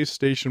is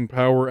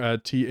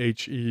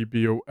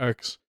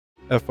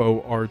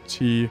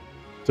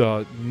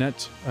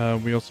PlayStationPower@THEBOXFORT.net.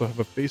 We also have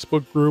a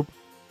Facebook group.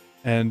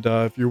 And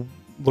if you're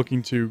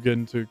looking to get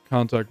into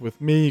contact with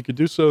me, you could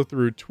do so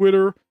through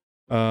Twitter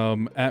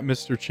at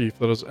Mr. Chief.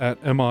 That is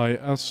at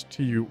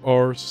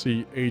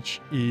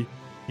MISTURCHEEF.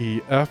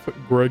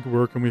 Greg,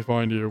 where can we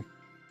find you?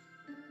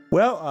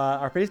 Well,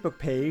 our Facebook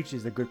page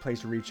is a good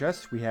place to reach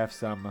us. We have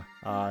some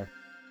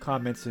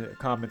comments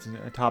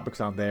and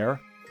topics on there.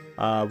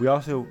 We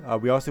also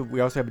have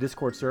a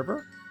Discord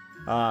server,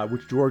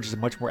 which George is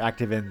much more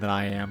active in than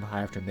I am, I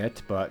have to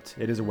admit, but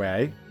it is a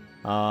way.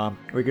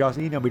 We can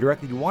also email me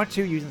directly if you want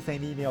to, using the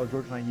same email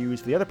George and I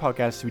use for the other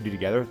podcasts we do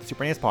together, the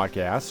Super NES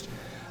Podcast.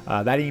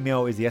 That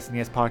email is the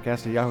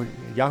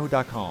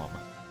SNESpodcast@yahoo.com.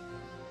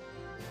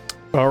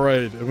 All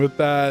right, and with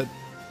that,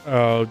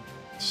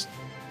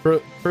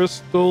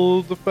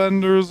 Crystal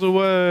Defenders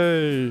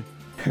away.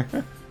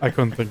 I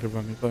couldn't think of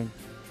anything.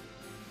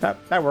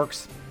 That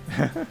works.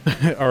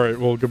 All right,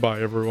 well,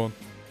 goodbye, everyone.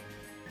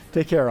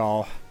 Take care,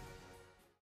 all.